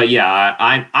 but yeah,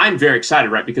 I'm very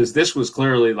excited, right? Because this was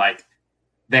clearly like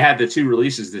they had the two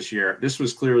releases this year. This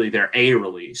was clearly their A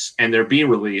release, and their B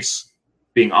release,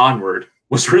 being Onward,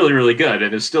 was really, really good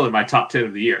and is still in my top 10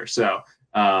 of the year. So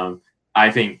I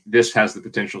think this has the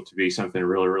potential to be something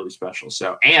really, really special.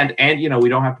 So and we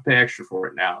don't have to pay extra for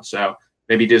it now. So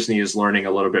maybe Disney is learning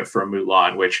a little bit from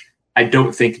Mulan, which I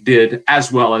don't think did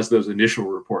as well as those initial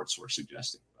reports were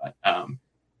suggesting.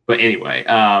 But anyway,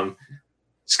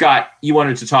 Scott, you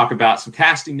wanted to talk about some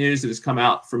casting news that has come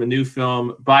out from a new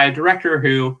film by a director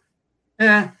who,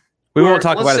 we won't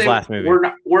talk about his last movie.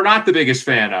 We're not the biggest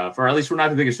fan of, or at least we're not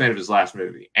the biggest fan of his last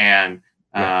movie. And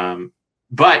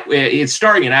but it's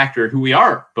starring an actor who we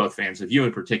are both fans of, you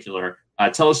in particular.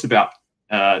 Tell us about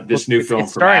this new film.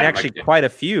 It's starring actually quite a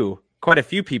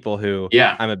few people who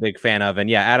I'm a big fan of.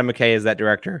 And Adam McKay is that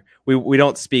director. We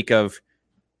don't speak of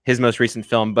his most recent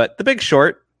film, but The Big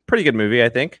Short, pretty good movie, I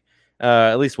think.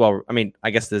 At least, I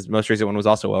guess this most recent one was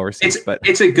also well received. But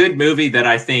it's a good movie that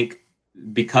I think,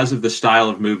 because of the style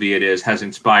of movie it is, has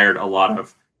inspired a lot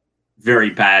of very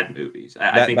bad movies.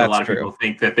 I think a lot of people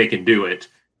think that they can do it,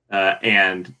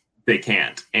 and they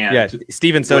can't. And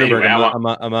Steven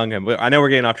Soderbergh among them. I know we're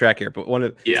getting off track here, but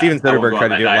Steven Soderbergh tried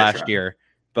to do it last year,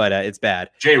 but it's bad.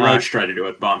 Jay Roach tried to do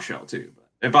it with Bombshell too,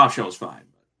 and Bombshell was fine.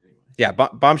 But anyway.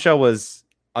 Bombshell was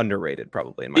underrated,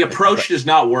 probably. In my opinion. Approach does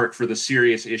not work for the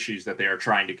serious issues that they are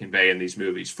trying to convey in these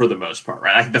movies, for the most part,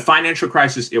 right? Like the financial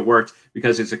crisis, it worked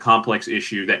because it's a complex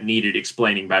issue that needed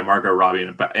explaining by Margot Robbie in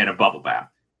a bubble bath.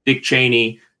 Dick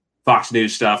Cheney, Fox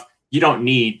News stuff, you don't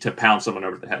need to pound someone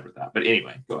over the head with that. But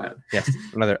anyway, go ahead. Yes,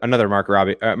 another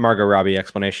Margot Robbie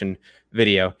explanation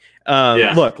video.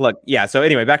 Look. Yeah. So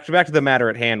anyway, back to the matter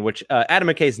at hand, which Adam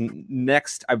McKay's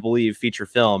next, I believe, feature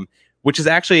film, which is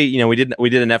actually, we did a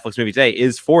Netflix movie today,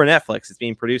 is for Netflix. It's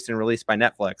being produced and released by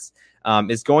Netflix.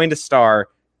 Is going to star,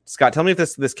 Scott, tell me if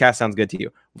this cast sounds good to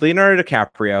you. Leonardo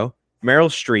DiCaprio, Meryl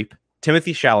Streep,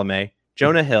 Timothy Chalamet,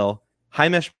 Jonah Hill,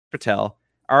 Himesh Patel,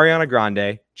 Ariana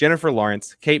Grande, Jennifer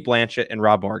Lawrence, Cate Blanchett, and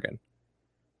Rob Morgan.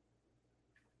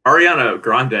 Ariana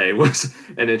Grande was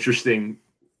an interesting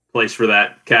place for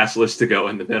that cast list to go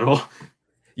in the middle.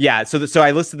 Yeah, so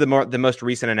I listed the most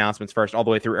recent announcements first, all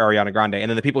the way through Ariana Grande, and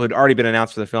then the people who'd already been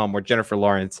announced for the film were Jennifer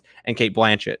Lawrence and Cate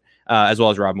Blanchett, as well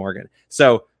as Rob Morgan.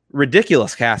 So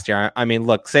ridiculous cast here. I mean,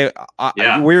 look,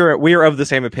 we're of the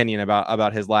same opinion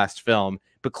about his last film,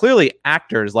 but clearly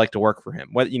actors like to work for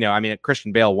him.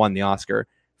 Christian Bale won the Oscar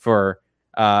for.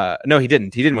 No, he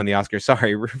didn't. He didn't win the Oscar.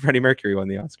 Sorry, Freddie Mercury won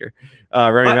the Oscar.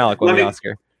 Rami Malek won the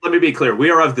Oscar. Let me be clear.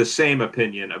 We are of the same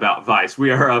opinion about Vice.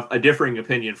 We are of a differing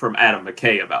opinion from Adam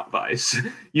McKay about Vice.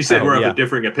 You said we're of a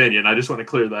differing opinion. I just want to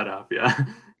clear that up. Yeah.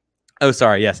 Oh,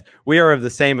 sorry. Yes, we are of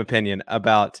the same opinion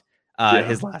about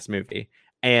his last movie.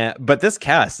 But this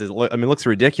cast looks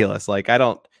ridiculous. Like, I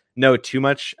don't know too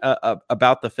much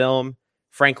about the film,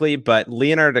 frankly. But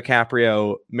Leonardo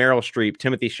DiCaprio, Meryl Streep,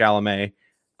 Timothy Chalamet,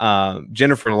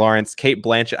 Jennifer Lawrence, Cate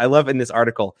Blanchett. I love in this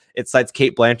article, it cites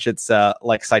Cate Blanchett's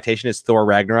citation as Thor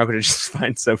Ragnarok, which I just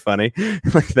find so funny.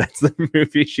 Like, that's the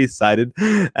movie she cited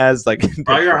as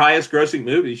probably her highest grossing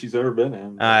movie she's ever been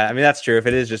in. That's true if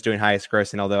it is just doing highest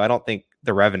grossing, although I don't think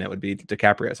The Revenant would be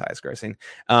DiCaprio's highest grossing.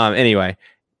 Anyway,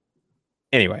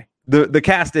 the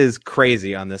cast is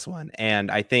crazy on this one,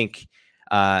 and I think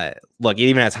look, it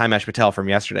even has Himesh Patel from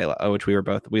yesterday, which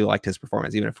we liked his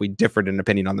performance, even if we differed in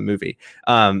opinion on the movie.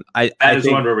 That is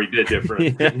one where we did differ.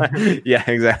 Yeah,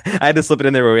 exactly. I had to slip it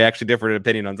in there where we actually differed in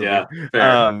opinion on something.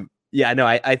 Yeah,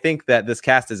 fair. I think that this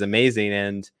cast is amazing,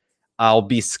 and I'll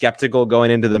be skeptical going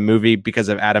into the movie because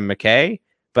of Adam McKay,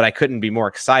 but I couldn't be more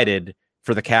excited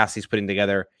for the cast he's putting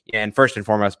together, and first and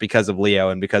foremost because of Leo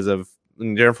and because of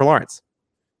Jennifer Lawrence.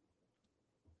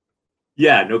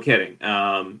 Yeah, no kidding.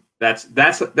 That's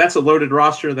a loaded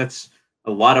roster. That's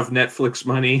a lot of Netflix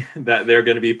money that they're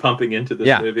going to be pumping into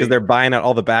this movie. Because they're buying out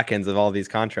all the back ends of all these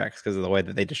contracts because of the way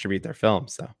that they distribute their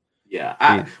films. So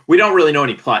we don't really know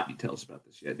any plot details about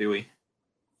this yet, do we?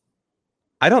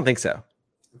 I don't think so.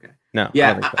 Okay. No.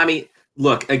 Yeah, I mean,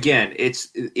 look, again,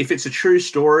 if it's a true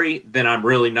story, then I'm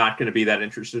really not going to be that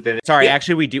interested in it. Sorry,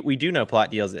 actually, we do know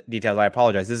plot details. I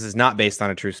apologize. This is not based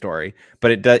on a true story,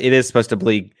 but it is supposed to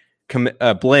blend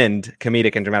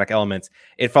comedic and dramatic elements.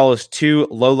 It follows two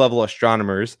low-level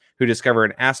astronomers who discover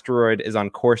an asteroid is on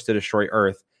course to destroy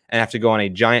Earth and have to go on a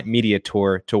giant media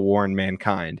tour to warn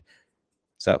mankind.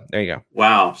 So there you go.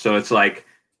 Wow. So it's like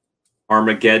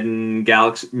Armageddon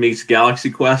Galaxy meets Galaxy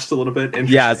Quest a little bit.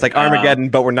 Yeah, it's like Armageddon,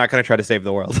 but we're not going to try to save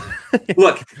the world.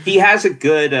 Look, he has a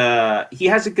good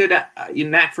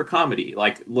knack for comedy.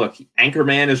 Like, look,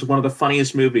 Anchorman is one of the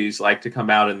funniest movies like to come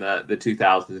out in the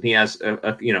 2000s, and he has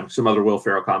some other Will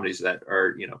Ferrell comedies that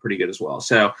are pretty good as well.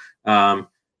 So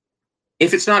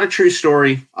if it's not a true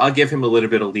story, I'll give him a little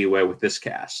bit of leeway with this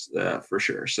cast for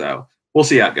sure. So we'll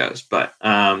see how it goes, but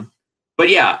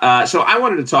yeah, so I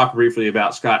wanted to talk briefly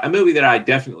about Scott, a movie that I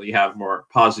definitely have more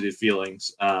positive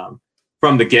feelings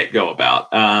from the get-go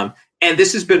about. And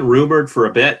this has been rumored for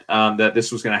a bit that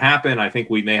this was going to happen. I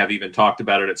think we may have even talked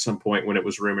about it at some point when it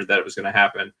was rumored that it was going to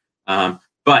happen.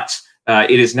 But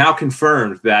it is now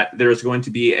confirmed that there is going to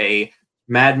be a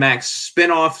Mad Max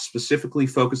spinoff specifically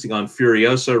focusing on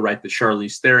Furiosa, right? The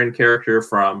Charlize Theron character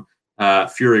from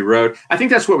Fury Road. I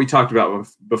think that's what we talked about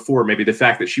before, maybe the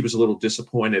fact that she was a little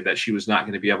disappointed that she was not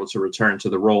going to be able to return to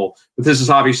the role. But this is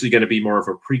obviously going to be more of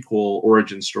a prequel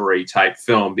origin story type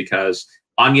film because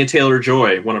Anya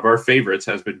Taylor-Joy, one of our favorites,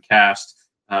 has been cast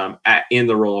in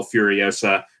the role of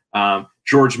Furiosa.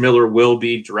 George Miller will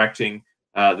be directing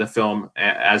the film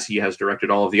as he has directed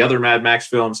all of the other Mad Max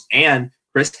films, and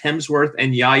Chris Hemsworth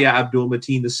and Yahya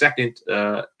Abdul-Mateen II,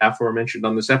 aforementioned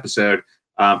on this episode,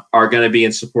 are going to be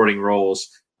in supporting roles.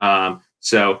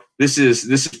 So this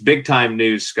is big time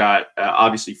news, Scott.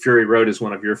 Obviously, Fury Road is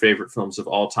one of your favorite films of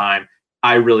all time.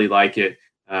 I really like it.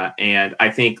 And I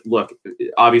think, look,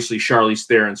 obviously Charlize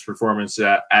Theron's performance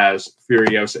as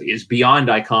Furiosa is beyond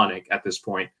iconic at this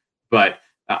point. But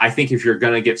I think if you're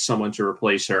going to get someone to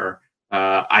replace her,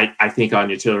 I think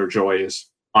Anya Taylor-Joy is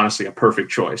honestly a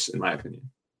perfect choice, in my opinion.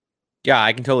 Yeah,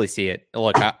 I can totally see it.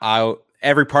 Look,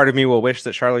 every part of me will wish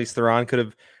that Charlize Theron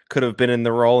could have been in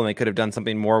the role and they could have done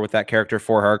something more with that character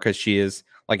for her because she is,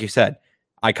 like you said,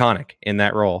 iconic in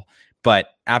that role. But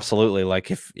absolutely,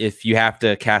 like if you have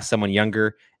to cast someone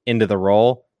younger into the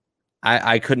role,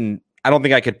 I don't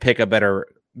think I could pick a better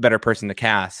person to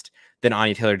cast than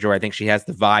Anya Taylor-Joy. I think she has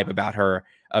the vibe about her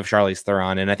of Charlize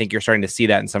Theron, and I think you're starting to see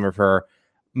that in some of her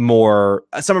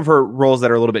roles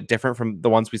that are a little bit different from the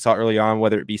ones we saw early on,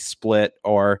 whether it be Split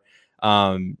or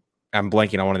I'm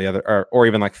blanking on one of the other, or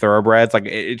even like Thoroughbreds. Like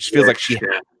it just feels like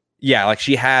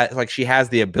she has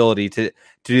the ability to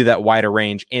do that wider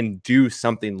range and do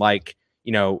something like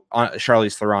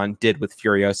Charlize Theron did with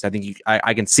Furiosa. I think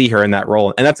I can see her in that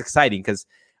role, and that's exciting because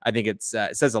I think it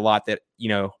says a lot that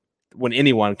when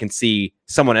anyone can see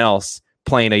someone else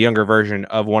playing a younger version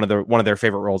of one of their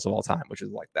favorite roles of all time, which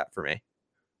is like that for me.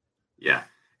 Yeah.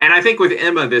 And I think with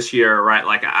Emma this year, right,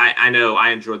 like I know I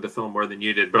enjoyed the film more than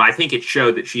you did, but I think it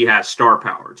showed that she has star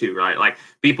power too, right? Like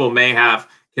people may have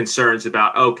concerns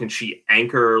about, can she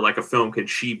anchor like a film? Could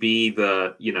she be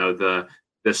the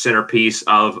centerpiece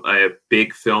of a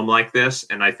big film like this?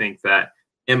 And I think that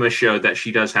Emma showed that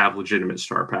she does have legitimate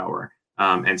star power.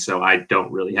 And so I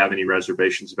don't really have any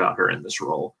reservations about her in this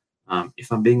role,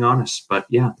 if I'm being honest. But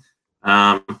yeah.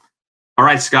 All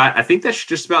right, Scott, I think that should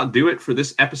just about do it for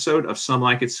this episode of Some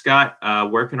Like It, Scott.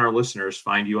 Where can our listeners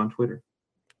find you on Twitter?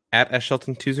 At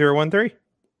shelton2013.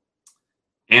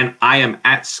 And I am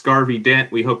at Scarvy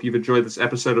Dent. We hope you've enjoyed this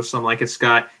episode of Some Like It,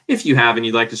 Scott. If you have and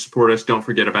you'd like to support us, don't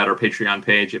forget about our Patreon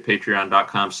page at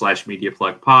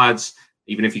patreon.com/MediaPlugPods.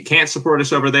 Even if you can't support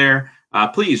us over there,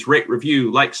 please rate,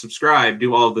 review, like, subscribe,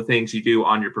 do all of the things you do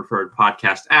on your preferred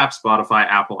podcast app, Spotify,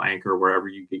 Apple, Anchor, wherever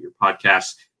you get your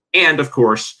podcasts. And of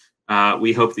course,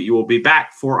 we hope that you will be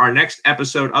back for our next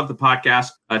episode of the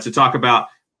podcast to talk about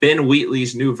Ben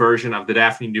Wheatley's new version of the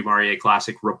Daphne du Maurier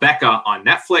classic, Rebecca, on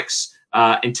Netflix.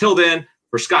 Until then,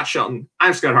 for Scott Shelton,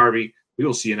 I'm Scott Harvey. We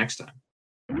will see you next time.